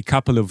 I would say,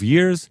 couple of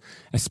years,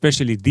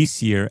 especially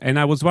this year. And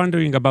I was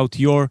wondering about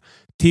your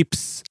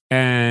tips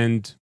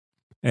and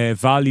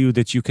value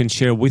that you can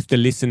share with the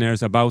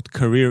listeners about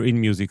career in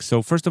music.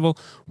 So first of all,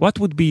 what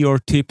would be your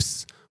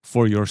tips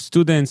for your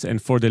students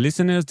and for the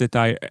listeners that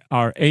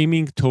are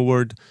aiming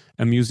toward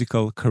a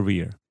musical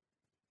career?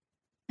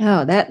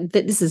 Oh,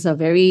 this is a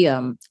very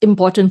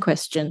important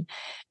question,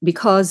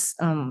 because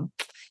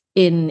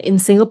in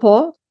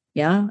Singapore,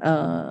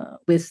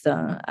 with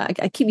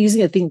I keep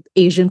using, I think,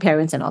 Asian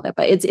parents and all that,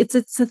 but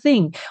it's a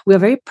thing. We're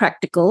very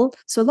practical.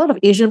 So a lot of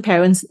Asian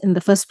parents in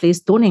the first place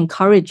don't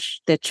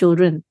encourage their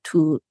children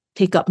to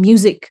take up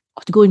music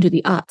or to go into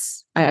the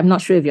arts. I'm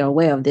not sure if you're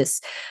aware of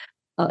this.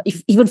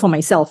 Even for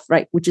myself,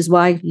 right? Which is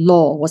why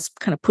law was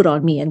kind of put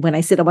on me. And when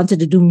I said I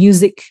wanted to do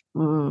music,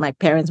 my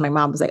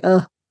mom was like,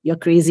 "Oh, you're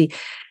crazy."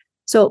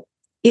 So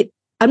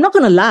I'm not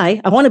going to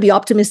lie. I want to be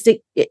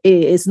optimistic.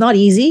 It's not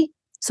easy.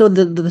 So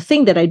the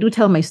thing that I do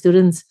tell my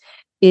students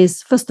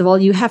is, first of all,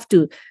 you have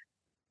to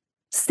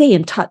stay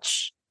in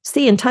touch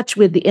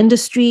with the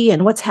industry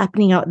and what's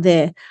happening out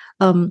there.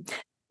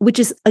 which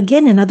is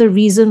again another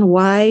reason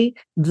why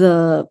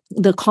the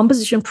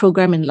composition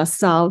program in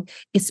LaSalle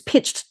is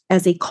pitched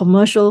as a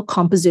commercial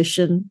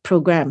composition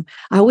program.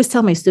 I always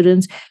tell my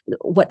students,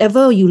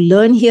 whatever you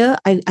learn here,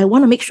 I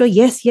want to make sure,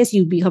 yes,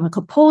 you become a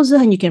composer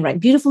and you can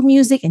write beautiful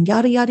music and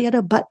yada, yada,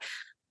 yada. But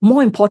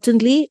more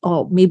importantly,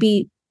 or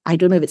maybe, I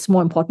don't know if it's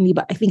more importantly,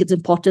 but I think it's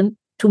important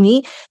to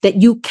me that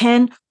you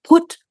can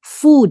put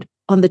food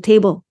on the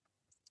table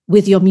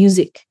with your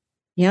music.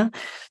 Yeah.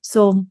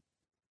 So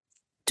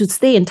to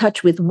stay in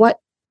touch with what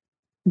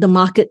the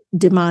market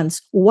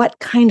demands, what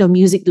kind of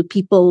music do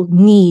people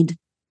need?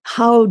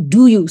 How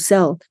do you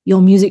sell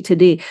your music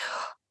today?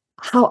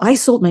 How I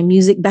sold my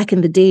music back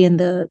in the day in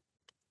the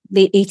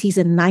late 80s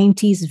and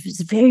 90s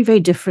is very,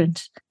 very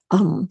different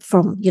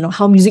from,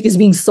 how music is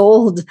being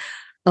sold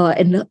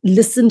and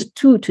listened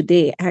to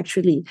today,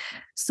 actually.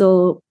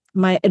 So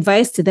my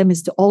advice to them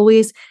is to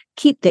always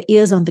keep their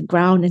ears on the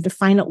ground and to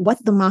find out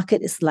what the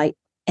market is like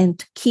and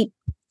to keep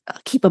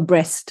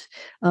abreast,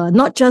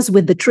 not just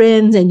with the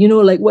trends and,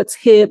 like what's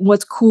hip,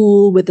 what's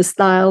cool with the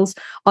styles.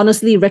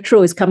 Honestly,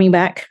 retro is coming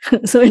back.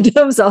 So in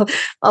terms of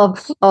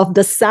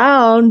the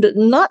sound,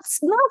 not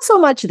so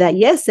much that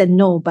yes and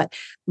no, but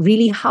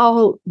really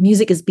how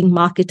music is being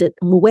marketed,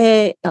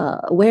 where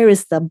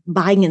is the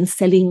buying and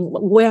selling,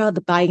 where are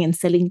the buying and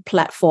selling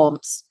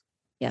platforms?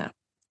 Yeah.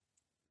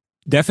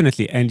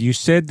 Definitely. And you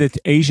said that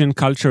Asian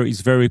culture is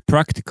very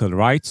practical,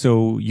 right?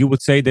 So you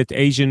would say that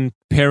Asian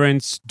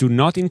parents do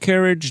not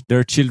encourage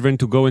their children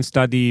to go and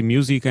study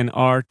music and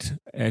art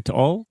at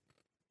all?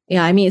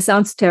 Yeah, I mean, it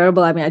sounds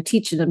terrible. I mean, I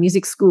teach in a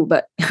music school,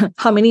 but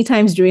how many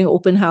times during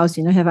open house,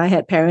 have I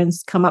had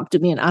parents come up to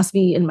me and ask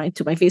me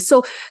to my face,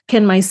 so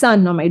can my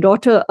son or my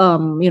daughter,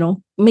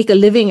 make a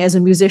living as a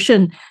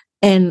musician?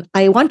 And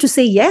I want to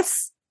say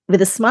yes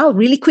with a smile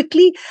really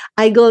quickly.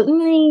 I go,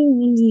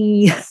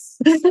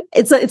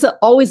 it's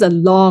always a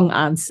long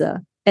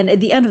answer. And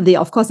at the end of the day,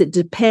 of course, it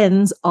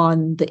depends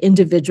on the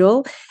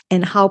individual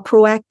and how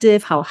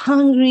proactive, how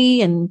hungry,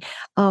 and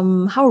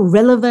how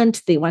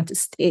relevant they want to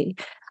stay.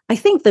 I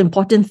think the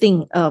important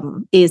thing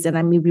is, and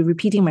I may be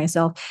repeating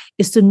myself,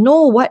 is to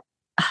know what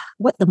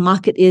the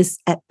market is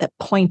at that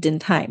point in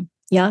time.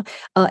 Yeah.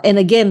 And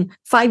again,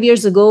 5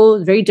 years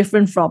ago, very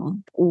different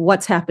from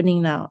what's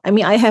happening now. I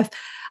mean, I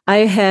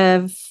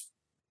have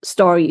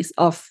stories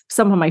of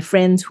some of my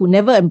friends who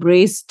never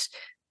embraced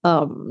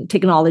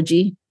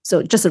technology.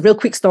 So just a real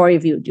quick story,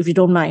 if you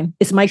don't mind.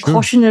 It's my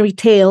cautionary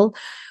tale,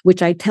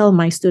 which I tell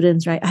my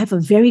students, right? I have a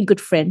very good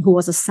friend who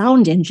was a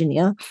sound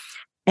engineer,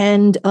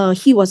 and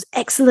he was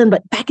excellent.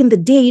 But back in the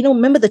day,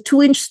 remember the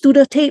 2-inch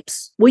Studer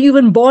tapes? Were you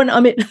even born,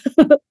 Amit?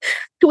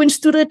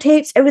 2-inch Studer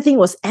tapes, everything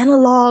was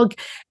analog.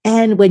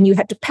 And when you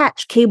had to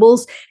patch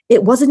cables,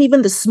 it wasn't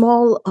even the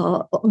small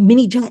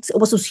mini jacks. It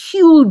was those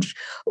huge,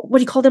 what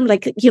do you call them?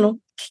 Like,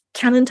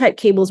 Canon type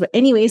cables. But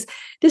anyways,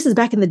 this is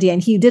back in the day,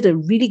 and he did a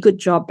really good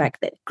job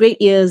back then. Great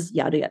ears,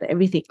 yada, yada,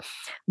 everything.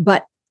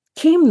 But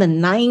came the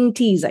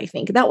 90s, I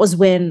think. That was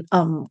when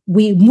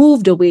we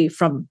moved away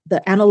from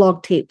the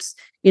analog tapes,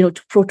 to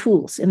Pro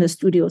Tools in the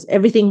studios.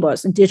 Everything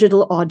was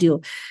digital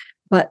audio.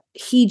 But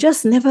he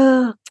just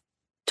never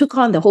took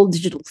on the whole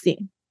digital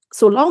thing.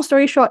 So long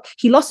story short,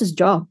 he lost his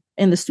job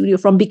in the studio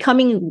from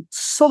becoming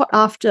sought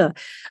after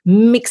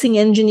mixing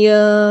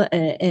engineer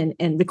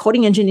and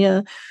recording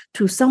engineer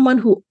to someone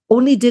who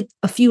only did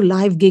a few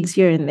live gigs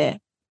here and there.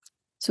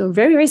 So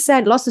very, very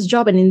sad, lost his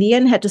job, and in the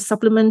end had to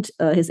supplement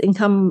his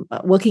income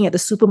working at the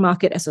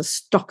supermarket as a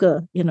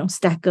stacker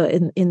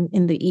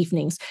in the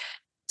evenings.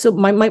 So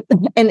my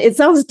and it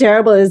sounds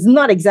terrible. It's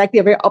not exactly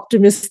a very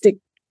optimistic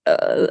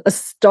a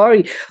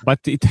story, but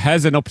it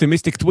has an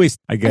optimistic twist,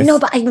 I guess. No,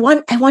 but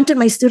I wanted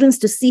my students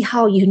to see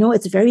how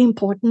it's very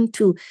important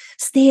to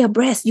stay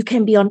abreast. You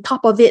can be on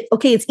top of it.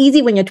 Okay, it's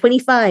easy when you're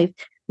 25.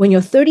 When you're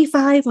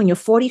 35, when you're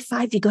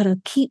 45, you gotta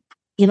keep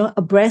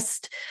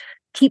abreast,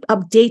 keep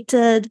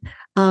updated.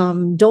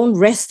 Don't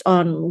rest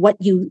on what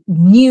you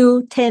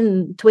knew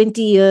 10,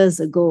 20 years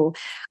ago.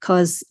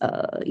 Because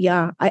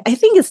I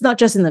think it's not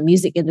just in the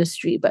music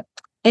industry, but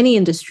any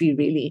industry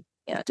really.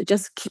 Yeah, to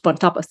just keep on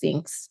top of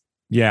things.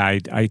 Yeah,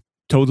 I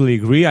totally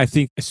agree. I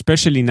think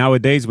especially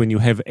nowadays when you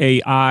have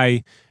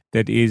AI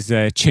that is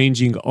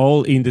changing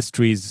all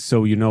industries.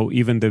 So,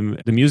 even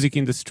the music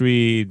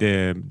industry,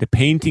 the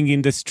painting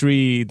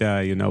industry,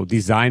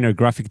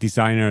 graphic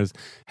designers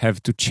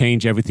have to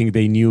change everything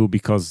they knew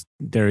because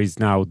there is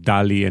now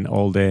DALL-E and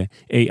all the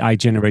AI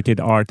generated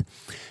art.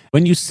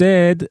 When you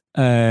said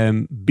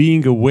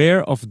being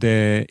aware of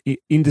the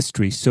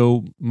industry,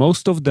 so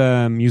most of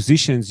the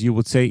musicians, you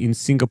would say in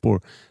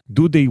Singapore,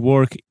 do they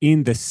work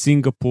in the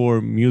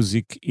Singapore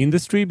music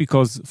industry?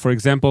 Because, for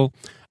example,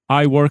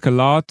 I work a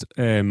lot.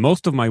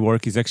 Most of my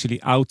work is actually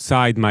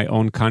outside my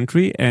own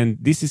country. And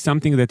this is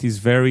something that is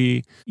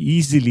very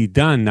easily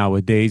done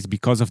nowadays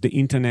because of the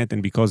internet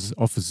and because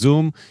of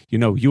Zoom.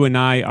 You and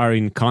I are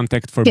in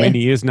contact for many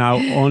years now,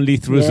 only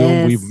through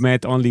Zoom. We've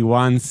met only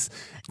once.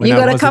 You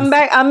got to come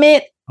back,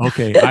 Amit.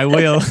 Okay, I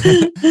will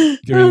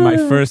during my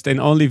first and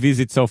only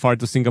visit so far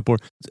to Singapore.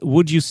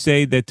 Would you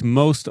say that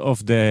most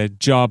of the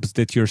jobs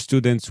that your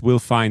students will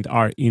find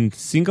are in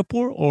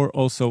Singapore or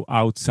also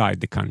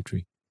outside the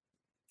country?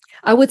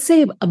 I would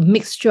say a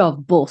mixture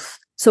of both.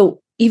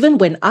 So even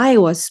when I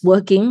was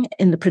working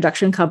in the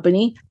production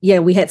company, yeah,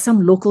 we had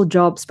some local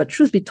jobs, but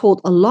truth be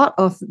told, a lot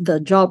of the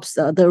jobs,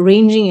 the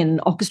arranging and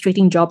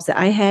orchestrating jobs that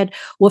I had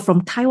were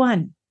from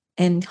Taiwan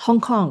and Hong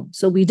Kong.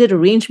 So we did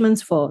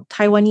arrangements for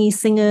Taiwanese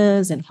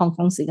singers and Hong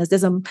Kong singers.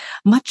 There's a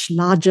much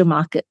larger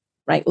market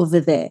right over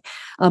there.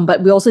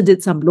 But we also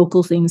did some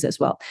local things as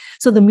well.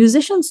 So the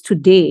musicians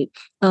today,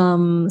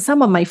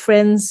 some of my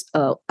friends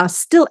are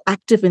still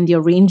active in the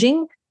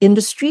arranging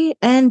industry,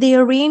 and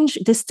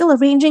they're still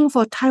arranging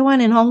for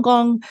Taiwan and Hong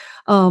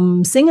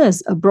Kong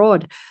singers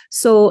abroad.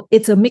 So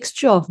it's a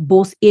mixture of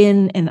both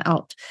in and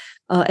out.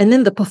 And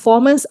then the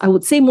performers, I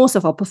would say most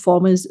of our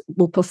performers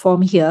will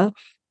perform here.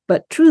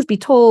 But truth be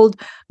told,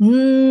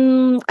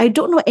 I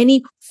don't know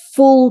any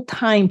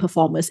full-time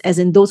performers, as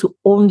in those who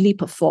only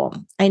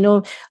perform. I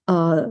know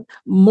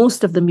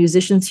most of the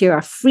musicians here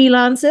are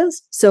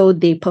freelancers, so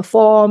they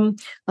perform.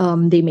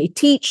 They may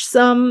teach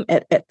some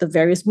at the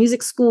various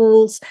music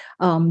schools.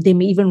 They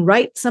may even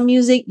write some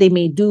music. They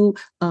may do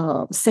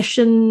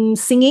session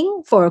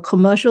singing for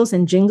commercials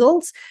and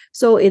jingles.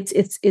 So it's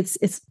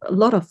a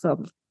lot of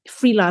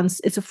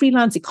freelance. It's a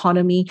freelance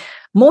economy,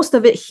 most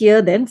of it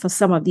here then for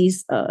some of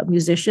these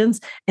musicians,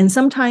 and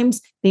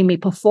sometimes they may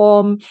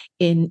perform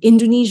in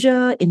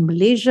Indonesia, in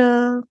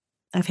Malaysia.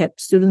 I've had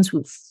students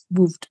who've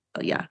moved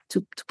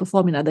to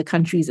perform in other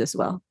countries as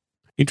well.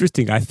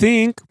 Interesting. I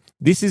think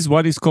this is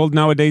what is called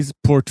nowadays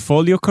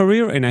portfolio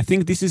career. And I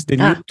think this is the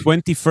new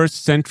 21st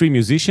century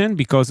musician,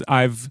 because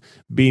I've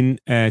been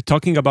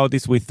talking about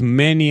this with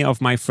many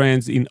of my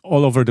friends in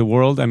all over the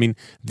world. I mean,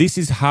 this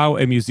is how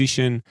a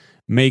musician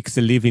makes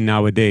a living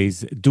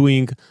nowadays,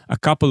 doing a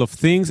couple of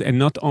things, and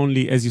not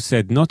only, as you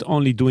said, not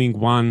only doing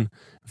one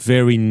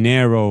very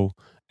narrow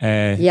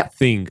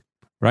thing,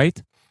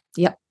 right?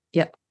 Yep,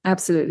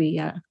 absolutely,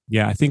 yeah.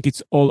 Yeah, I think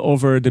it's all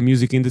over the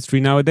music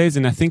industry nowadays,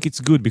 and I think it's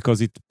good because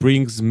it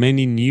brings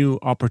many new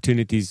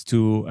opportunities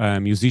to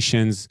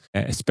musicians,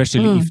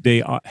 especially if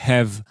they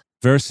have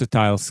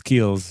versatile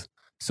skills,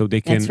 so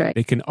they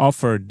can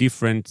offer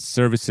different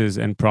services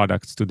and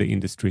products to the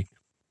industry.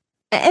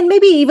 And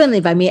maybe even,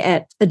 if I may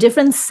add, a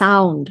different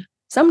sound.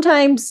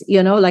 Sometimes,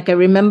 like I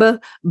remember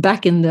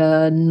back in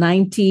the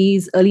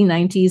 90s, early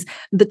 90s,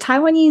 the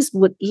Taiwanese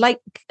would like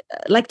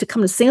to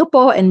come to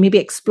Singapore and maybe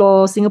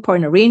explore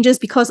Singaporean arrangers,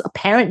 because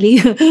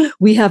apparently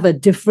we have a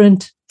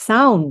different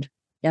sound.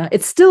 Yeah,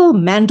 it's still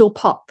Mandarin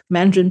pop,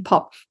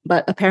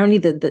 but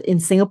apparently in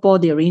Singapore,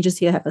 the arrangers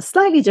here have a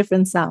slightly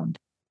different sound.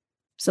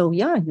 So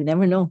yeah, you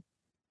never know.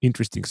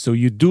 Interesting. So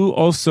you do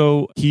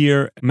also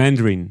hear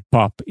Mandarin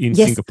pop in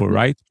Singapore,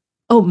 right?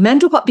 Oh,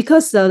 Mandarin pop,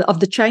 because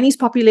of the Chinese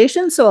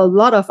population. So a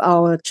lot of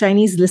our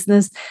Chinese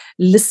listeners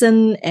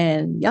listen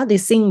and they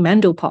sing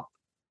Mandarin pop.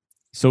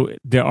 So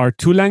there are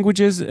two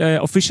languages,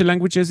 official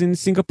languages in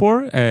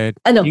Singapore, No,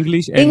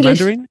 English and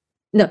Mandarin?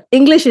 No,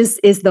 English is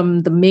the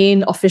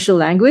main official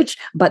language,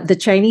 but the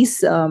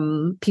Chinese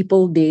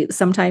people, they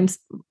sometimes,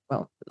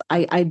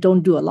 I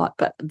don't do a lot,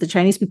 but the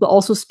Chinese people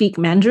also speak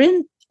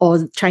Mandarin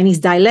or Chinese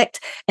dialect.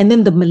 And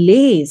then the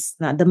Malays,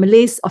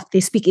 they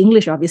speak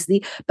English,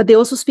 obviously, but they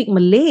also speak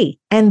Malay,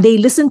 and they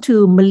listen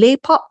to Malay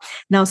pop.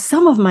 Now,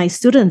 some of my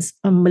students,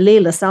 Malay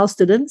LaSalle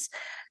students,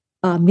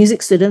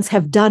 music students,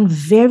 have done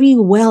very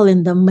well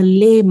in the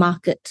Malay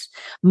market,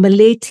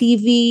 Malay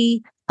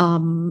TV,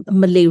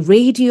 Malay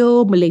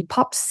radio, Malay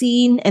pop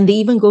scene, and they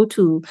even go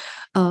to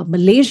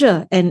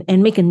Malaysia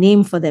and make a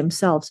name for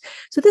themselves.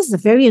 So this is a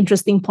very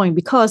interesting point,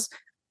 because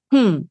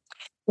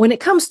when it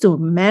comes to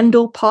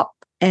Mando pop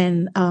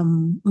and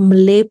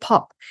Malay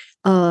pop,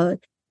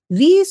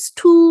 these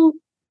two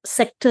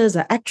sectors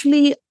are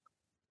actually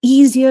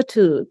easier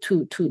to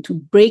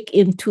break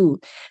into.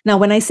 Now,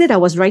 when I said I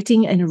was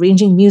writing and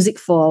arranging music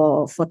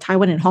for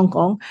Taiwan and Hong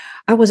Kong,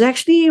 I was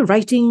actually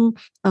writing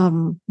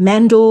arranging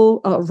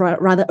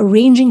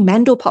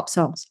Mando pop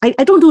songs. I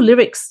don't do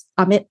lyrics,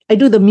 Amit. I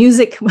do the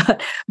music,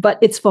 but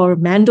it's for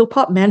Mando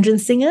pop, Mandarin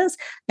singers.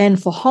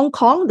 And for Hong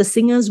Kong, the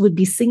singers would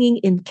be singing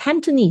in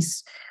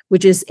Cantonese,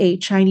 which is a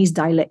Chinese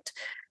dialect.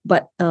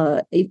 But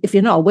if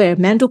you're not aware,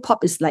 Mando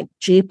pop is like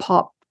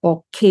J-pop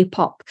or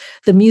K-pop.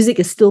 The music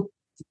is still,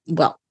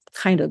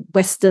 kind of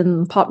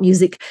Western pop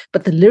music,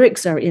 but the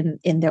lyrics are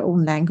in their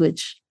own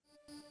language.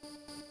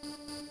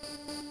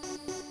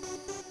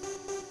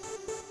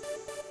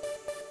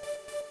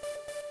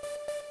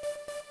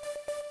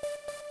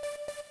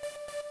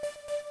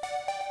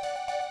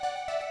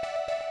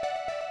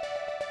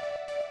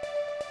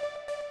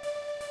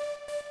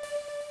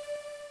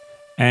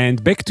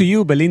 And back to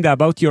you, Belinda,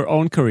 about your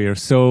own career.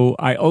 So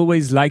I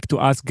always like to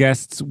ask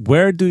guests,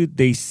 where do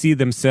they see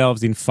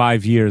themselves in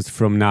 5 years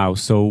from now?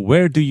 So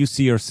where do you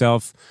see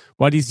yourself?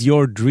 What is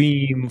your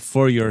dream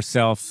for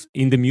yourself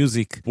in the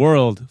music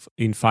world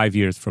in 5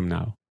 years from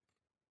now?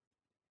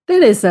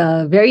 That is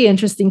a very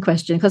interesting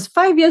question, because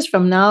 5 years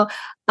from now,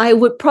 I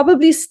would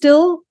probably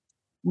still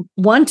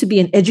want to be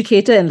an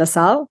educator in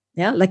LaSalle.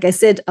 Yeah, like I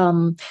said,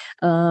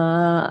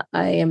 I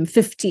am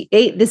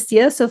 58 this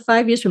year, so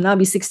 5 years from now I'll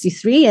be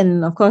 63.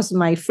 And of course,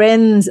 my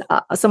friends,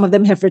 some of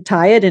them have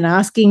retired and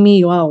asking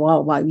me,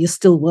 wow, you're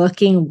still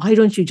working. Why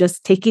don't you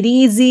just take it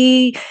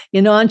easy?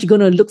 Aren't you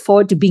going to look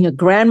forward to being a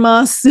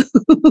grandma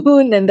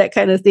soon and that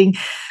kind of thing?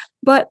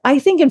 But I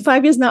think in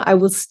 5 years now, I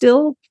will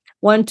still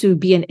want to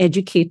be an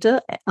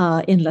educator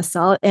in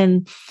LaSalle.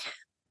 And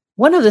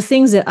one of the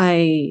things that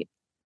I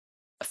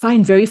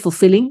find very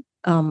fulfilling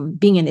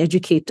being an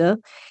educator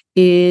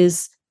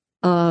is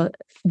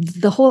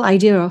the whole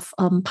idea of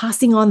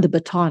passing on the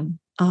baton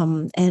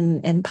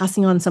and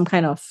passing on some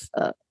kind of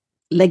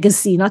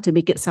legacy, not to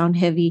make it sound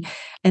heavy.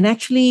 And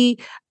actually,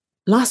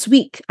 last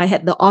week, I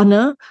had the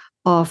honor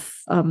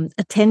of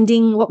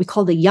attending what we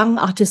call the Young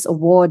Artist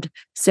Award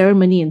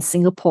ceremony in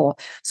Singapore.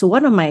 So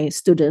one of my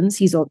students,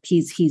 he's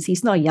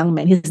not a young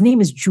man. His name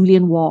is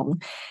Julian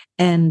Wong.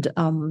 And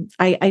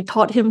I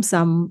taught him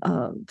some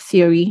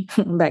theory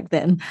back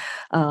then,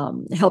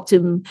 helped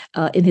him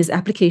in his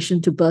application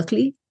to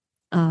Berkeley.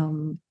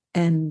 And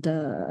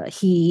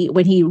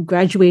when he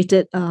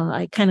graduated,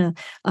 I kind of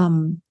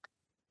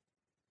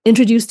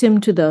introduced him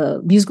to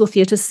the musical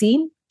theater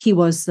scene. He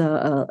was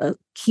a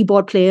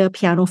keyboard player,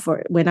 piano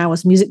for when I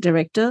was music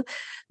director.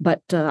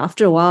 But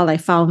after a while, I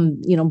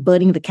found,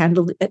 burning the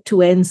candle at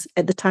two ends.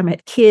 At the time, I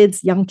had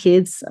kids, young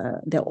kids.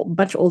 They're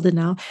much older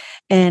now.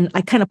 And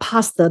I kind of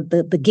passed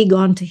the gig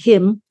on to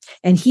him,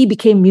 and he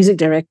became music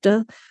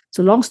director.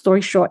 So long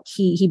story short,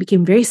 he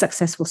became very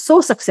successful,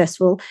 so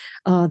successful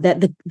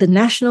that the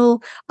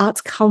National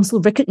Arts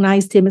Council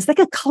recognized him. It's like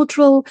a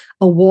cultural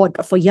award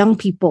for young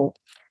people.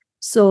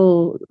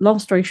 So long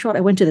story short,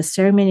 I went to the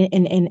ceremony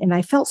and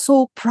I felt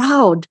so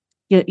proud.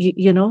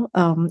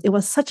 It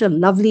was such a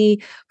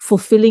lovely,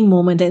 fulfilling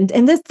moment.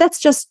 And that's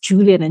just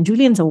Julian. And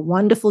Julian's a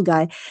wonderful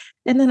guy.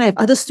 And then I have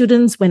other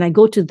students, when I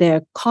go to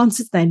their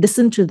concerts and I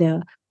listen to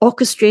their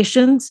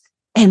orchestrations,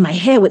 and my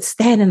hair would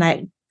stand, and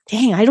I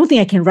don't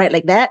think I can write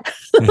like that.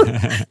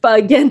 But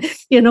again,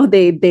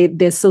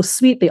 they're so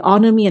sweet. They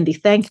honor me and they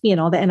thank me and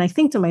all that. And I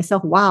think to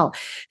myself, wow,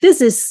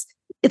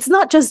 it's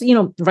not just,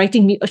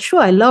 writing. Sure,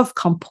 I love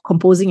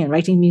composing and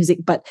writing music,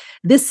 but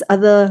this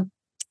other,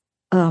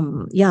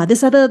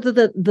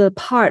 the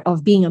part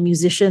of being a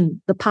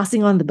musician, the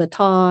passing on the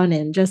baton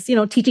and just,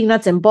 teaching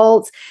nuts and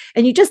bolts,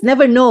 and you just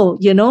never know,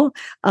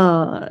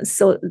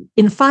 So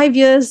in 5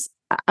 years,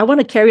 I want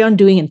to carry on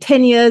doing in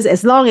 10 years,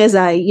 as long as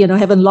I,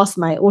 haven't lost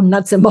my own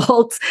nuts and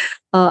bolts.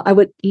 I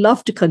would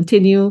love to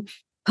continue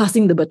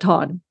passing the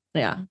baton.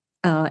 Yeah.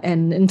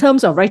 And in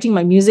terms of writing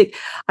my music,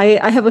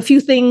 I have a few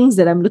things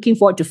that I'm looking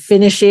forward to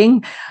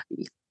finishing.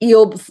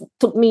 Eob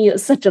took me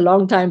such a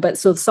long time, but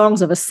so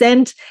Songs of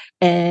Ascent,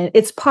 and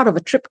it's part of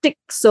a triptych.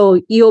 So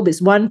Eob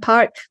is one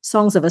part,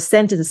 Songs of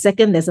Ascent is the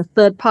second. There's a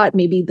third part,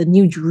 maybe the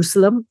New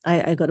Jerusalem.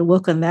 I got to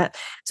work on that.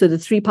 So the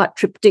 3-part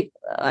triptych,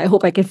 I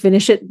hope I can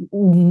finish it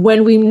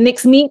when we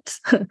next meet.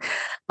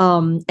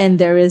 And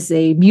there is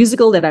a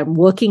musical that I'm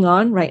working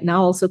on right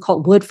now, also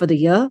called Word for the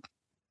Year.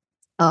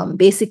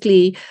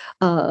 Basically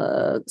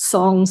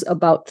songs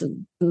about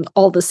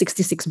all the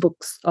 66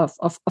 books of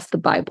the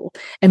Bible,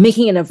 and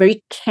making it in a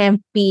very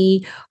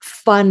campy,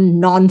 fun,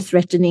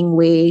 non-threatening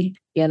way,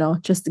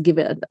 just to give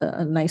it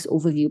a nice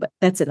overview. But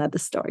that's another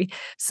story.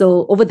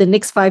 So over the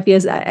next 5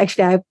 years, I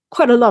have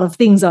quite a lot of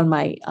things on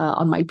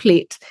my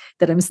plate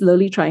that I'm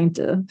slowly trying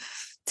to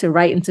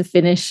write and to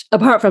finish,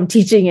 apart from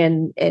teaching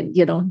and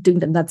doing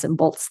the nuts and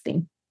bolts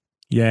thing.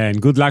 Yeah,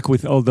 and good luck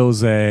with all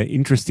those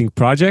interesting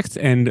projects.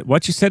 And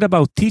what you said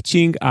about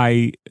teaching,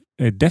 I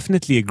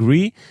definitely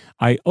agree.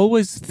 I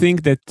always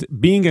think that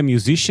being a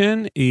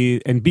musician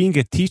and being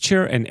a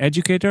teacher and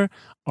educator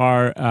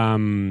are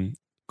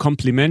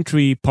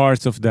complementary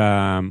parts of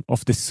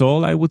the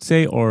soul, I would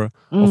say, or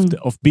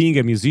of being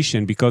a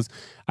musician. Because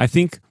I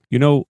think,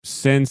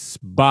 since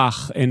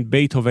Bach and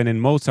Beethoven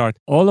and Mozart,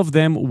 all of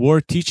them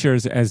were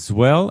teachers as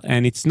well.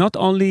 And it's not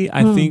only,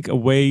 I think,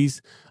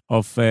 ways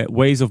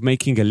of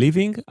making a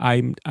living.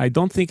 I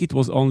don't think it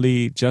was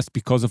only just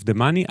because of the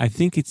money. I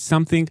think it's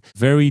something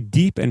very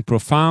deep and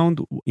profound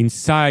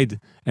inside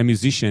a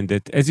musician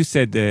that, as you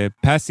said,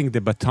 passing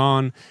the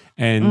baton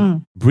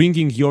and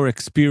bringing your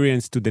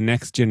experience to the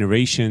next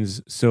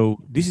generations. So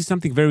this is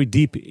something very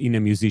deep in a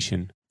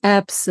musician.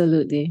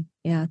 Absolutely.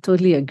 Yeah,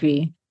 totally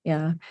agree.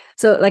 Yeah.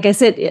 So like I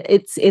said,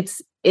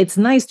 it's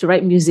nice to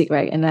write music,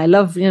 right? And I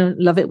love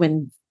it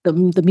when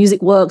the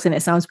music works and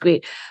it sounds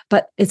great,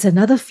 but it's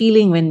another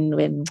feeling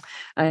when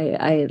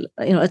I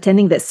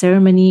attending that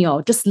ceremony,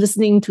 or just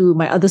listening to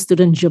my other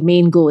student,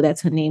 Jermaine Go,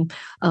 that's her name,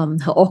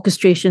 her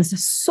orchestrations are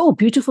so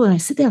beautiful, and I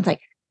sit there and I'm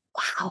like,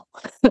 wow,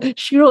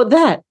 she wrote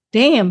that.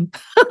 Damn.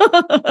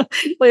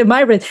 Well, in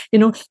my brain,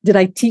 did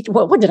I teach?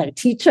 What did I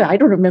teach her? I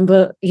don't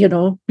remember,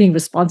 being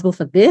responsible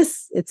for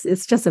this.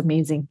 It's just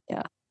amazing.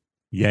 Yeah.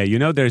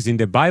 Yeah, there's in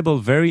the Bible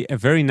a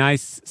very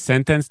nice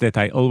sentence that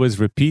I always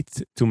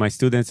repeat to my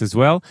students as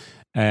well.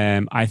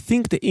 I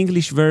think the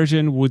English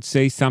version would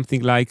say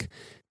something like,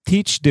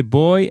 teach the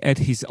boy at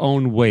his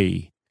own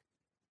way.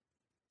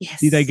 Yes.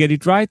 Did I get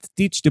it right?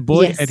 Teach the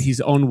boy Yes. at his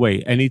own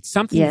way. And it's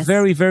something Yes.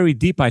 very, very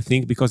deep, I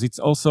think, because it's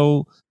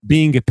also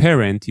being a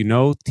parent,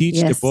 teach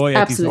the Yes, boy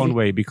at his own absolutely.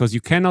 way, because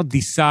you cannot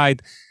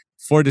decide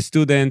for the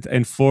student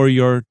and for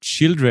your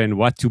children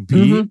what to be.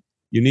 Mm-hmm.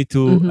 You need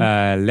to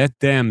let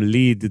them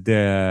lead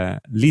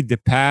the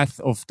path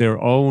of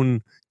their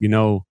own,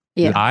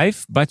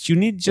 life, but you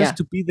need just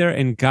to be there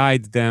and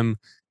guide them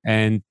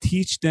and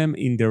teach them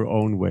in their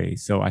own way.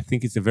 So I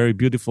think it's a very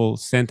beautiful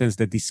sentence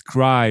that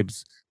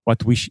describes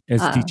what we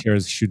as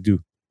teachers should do.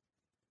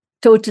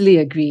 Totally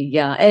agree.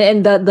 Yeah,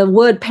 and the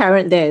word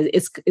parent there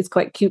is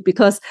quite cute,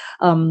 because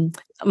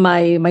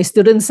my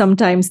students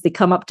sometimes they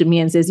come up to me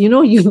and says,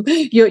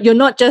 you're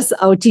not just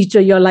our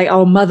teacher, you're like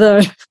our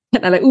mother.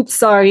 And I'm like, oops,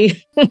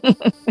 sorry.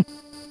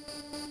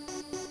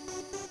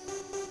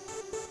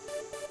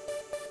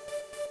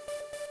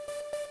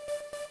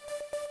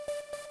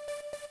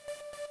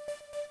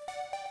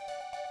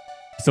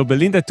 So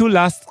Belinda, 2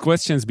 last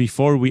questions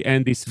before we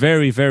end this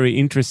very, very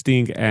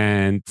interesting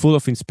and full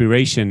of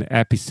inspiration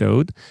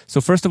episode.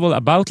 So first of all,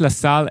 about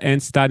LaSalle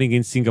and studying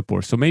in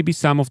Singapore. So maybe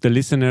some of the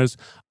listeners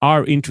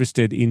are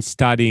interested in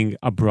studying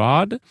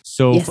abroad.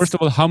 So first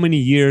of all, how many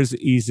years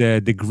is a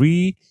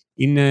degree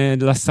in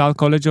LaSalle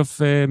College of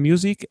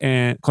Music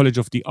and College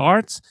of the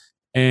Arts?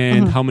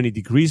 And how many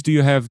degrees do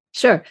you have?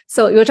 Sure.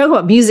 So you're talking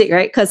about music,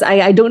 right? Because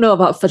I don't know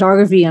about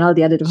photography and all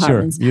the other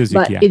departments. Sure, music,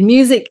 but in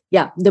music,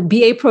 the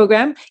BA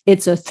program,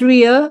 it's a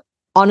 3-year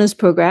honors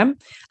program.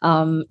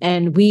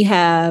 And we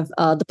have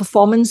the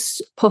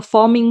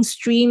performing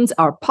streams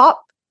are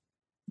pop,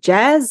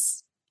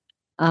 jazz,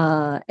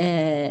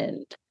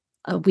 and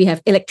we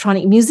have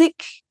electronic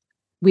music.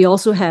 We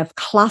also have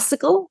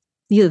classical.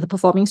 These are the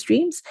performing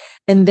streams.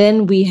 And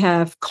then we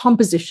have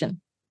composition.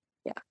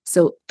 Yeah.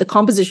 So the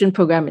composition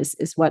program is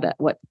what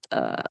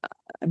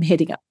I'm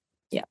heading up.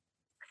 Yeah.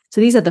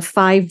 So these are the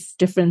 5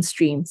 different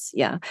streams.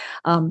 Yeah.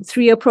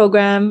 3-year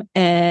program.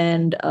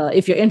 And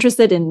if you're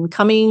interested in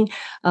coming,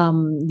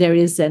 there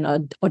is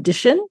an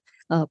audition,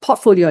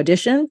 portfolio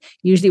audition.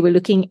 Usually we're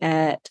looking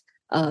at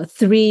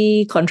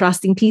 3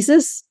 contrasting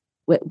pieces.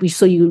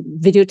 So you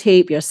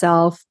videotape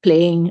yourself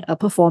playing,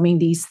 performing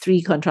these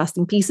 3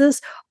 contrasting pieces,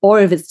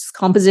 or if it's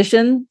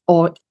composition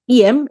or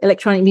EM,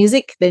 electronic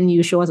music, then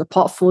you show us a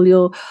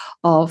portfolio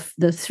of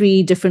the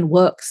 3 different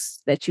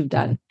works that you've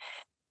done.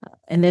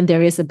 And then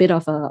there is a bit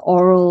of an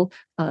oral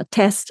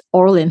test,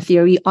 oral and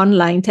theory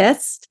online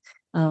test.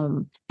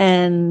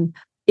 And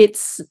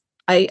it's,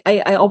 I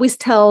always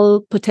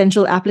tell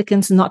potential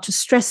applicants not to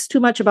stress too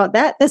much about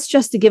that. That's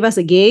just to give us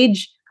a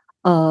gauge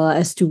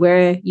as to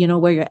where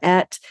you're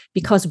at,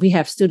 because we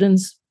have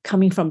students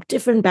coming from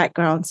different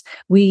backgrounds.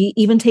 We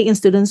even take in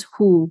students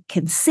who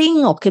can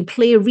sing or can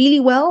play really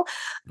well,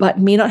 but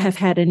may not have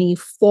had any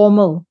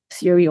formal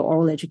theory or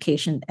oral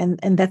education. And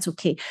that's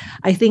okay.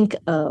 I think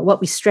what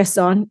we stress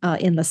on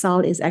in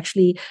LaSalle is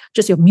actually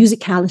just your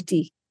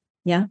musicality.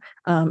 Yeah.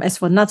 As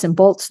for nuts and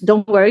bolts,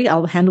 don't worry,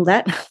 I'll handle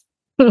that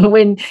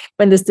when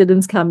the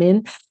students come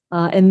in.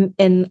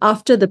 And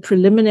after the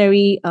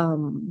preliminary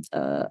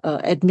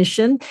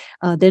admission,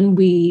 then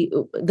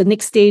the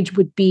next stage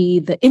would be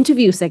the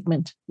interview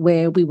segment,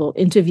 where we will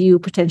interview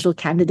potential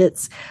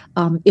candidates.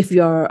 If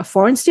you're a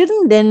foreign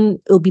student,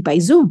 then it'll be by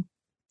Zoom.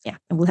 Yeah,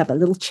 and we'll have a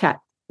little chat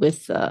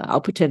with our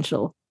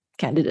potential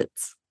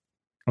candidates.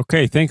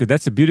 Okay, thank you.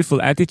 That's a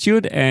beautiful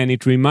attitude, and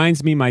it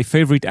reminds me my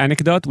favorite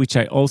anecdote, which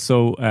I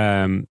also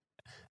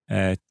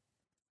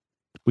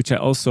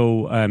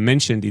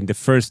mentioned in the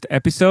first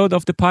episode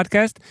of the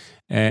podcast.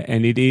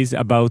 And it is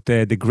about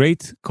the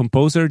great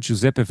composer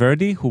Giuseppe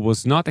Verdi, who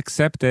was not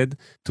accepted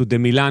to the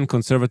Milan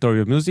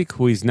Conservatory of Music,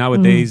 who is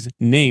nowadays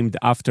named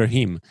after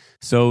him.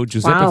 So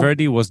Giuseppe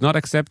Verdi was not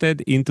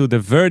accepted into the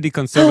Verdi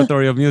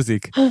Conservatory of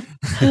Music.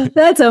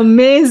 That's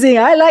amazing.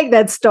 I like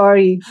that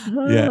story.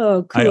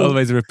 Yeah, cool. I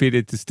always repeat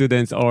it to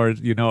students, or,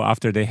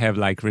 after they have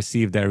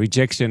received a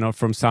rejection or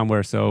from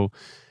somewhere. So,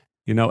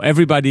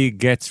 everybody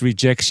gets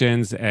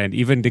rejections, and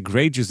even the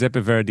great Giuseppe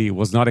Verdi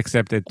was not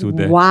accepted to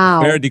the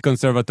Verdi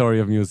Conservatory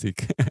of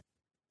Music.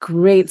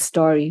 Great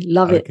story.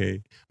 Love it.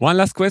 Okay. One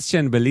last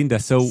question, Belinda.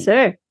 So,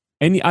 sure.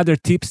 Any other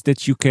tips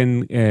that you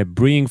can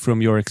bring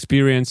from your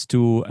experience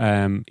to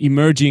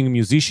emerging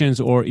musicians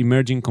or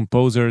emerging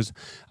composers,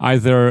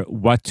 either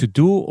what to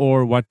do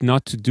or what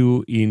not to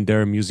do in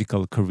their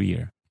musical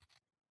career?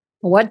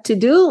 What to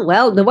do?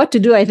 Well, the what to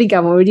do, I think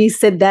I've already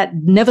said that.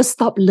 Never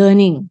stop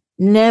learning.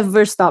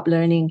 Never stop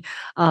learning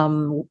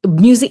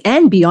music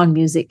and beyond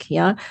music.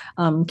 Yeah,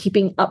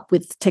 keeping up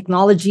with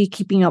technology,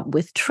 keeping up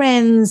with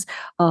trends,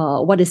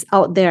 what is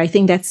out there. I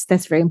think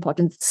that's very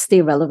important to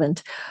stay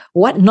relevant.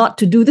 What not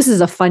to do? This is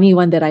a funny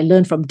one that I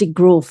learned from Dick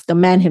Grove, the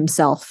man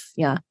himself.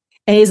 Yeah,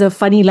 and it's a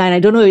funny line.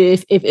 I don't know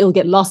if it'll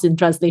get lost in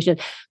translation.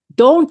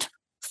 Don't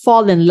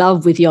fall in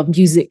love with your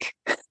music.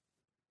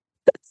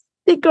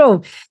 Dick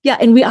Grove. Yeah,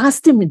 and we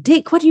asked him,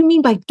 Dick, what do you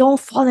mean by don't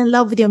fall in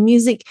love with your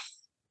music?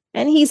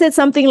 And he said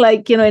something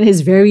like, in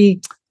his very,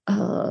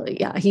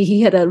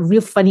 he had a real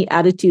funny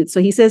attitude.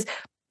 So he says,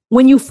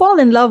 when you fall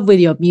in love with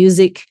your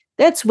music,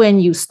 That's when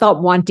you stop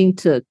wanting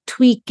to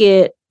tweak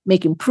it,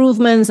 make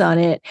improvements on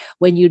it,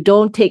 when you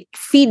don't take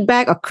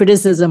feedback or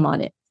criticism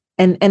on it.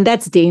 And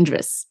that's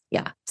dangerous.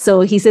 Yeah.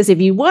 So he says,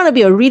 if you want to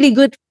be a really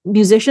good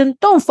musician,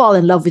 don't fall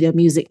in love with your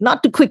music,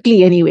 not too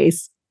quickly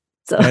anyways.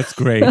 So That's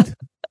great.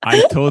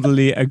 I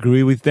totally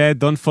agree with that.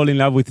 Don't fall in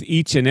love with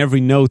each and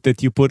every note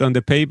that you put on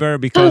the paper,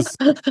 because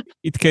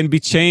it can be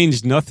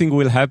changed. Nothing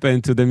will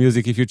happen to the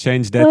music if you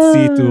change that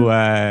C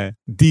to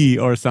D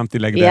or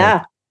something like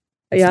that.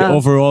 It's the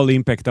overall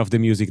impact of the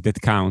music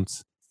that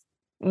counts.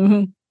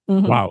 Mm-hmm.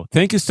 Mm-hmm. Wow.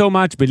 Thank you so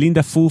much,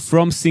 Belinda Fu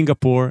from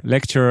Singapore,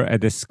 lecturer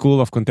at the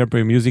School of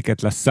Contemporary Music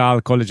at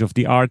LaSalle College of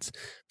the Arts,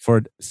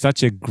 for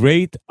such a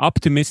great,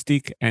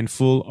 optimistic, and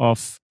full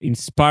of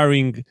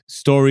inspiring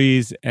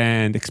stories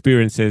and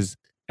experiences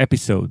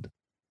episode.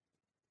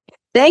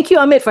 Thank you,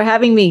 Amit, for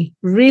having me.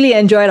 Really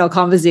enjoyed our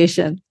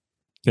conversation.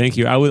 Thank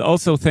you. I will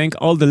also thank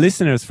all the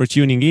listeners for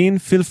tuning in.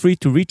 Feel free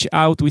to reach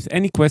out with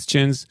any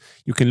questions.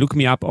 You can look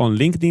me up on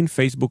LinkedIn,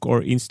 Facebook, or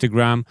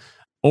Instagram,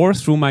 or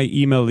through my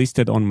email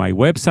listed on my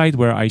website,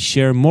 where I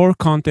share more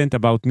content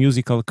about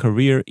musical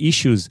career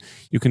issues.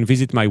 You can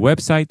visit my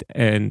website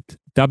at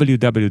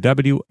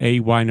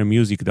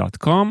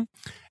www.aweinermusic.com.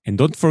 And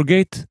don't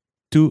forget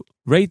to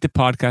rate the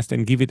podcast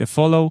and give it a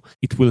follow.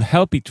 It will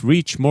help it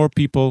reach more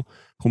people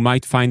who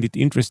might find it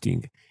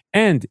interesting.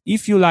 And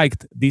if you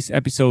liked this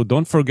episode,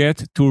 don't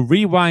forget to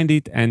rewind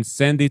it and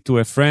send it to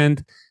a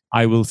friend.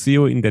 I will see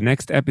you in the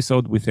next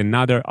episode with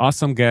another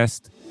awesome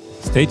guest.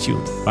 Stay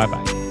tuned.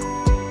 Bye-bye.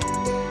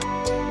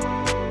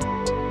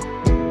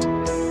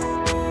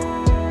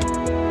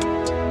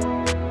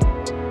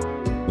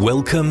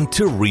 Welcome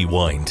to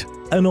Rewind,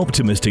 an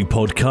optimistic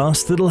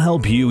podcast that'll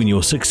help you in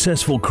your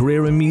successful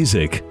career in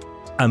music.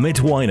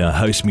 Amit Weiner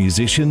hosts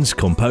musicians,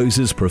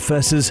 composers,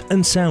 professors,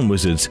 and sound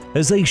wizards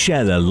as they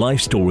share their life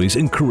stories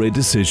and career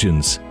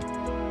decisions.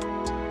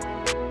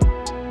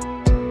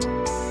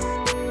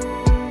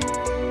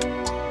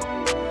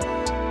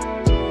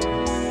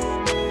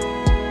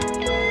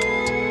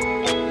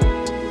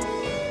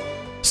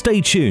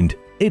 Stay tuned,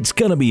 it's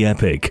gonna be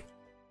epic.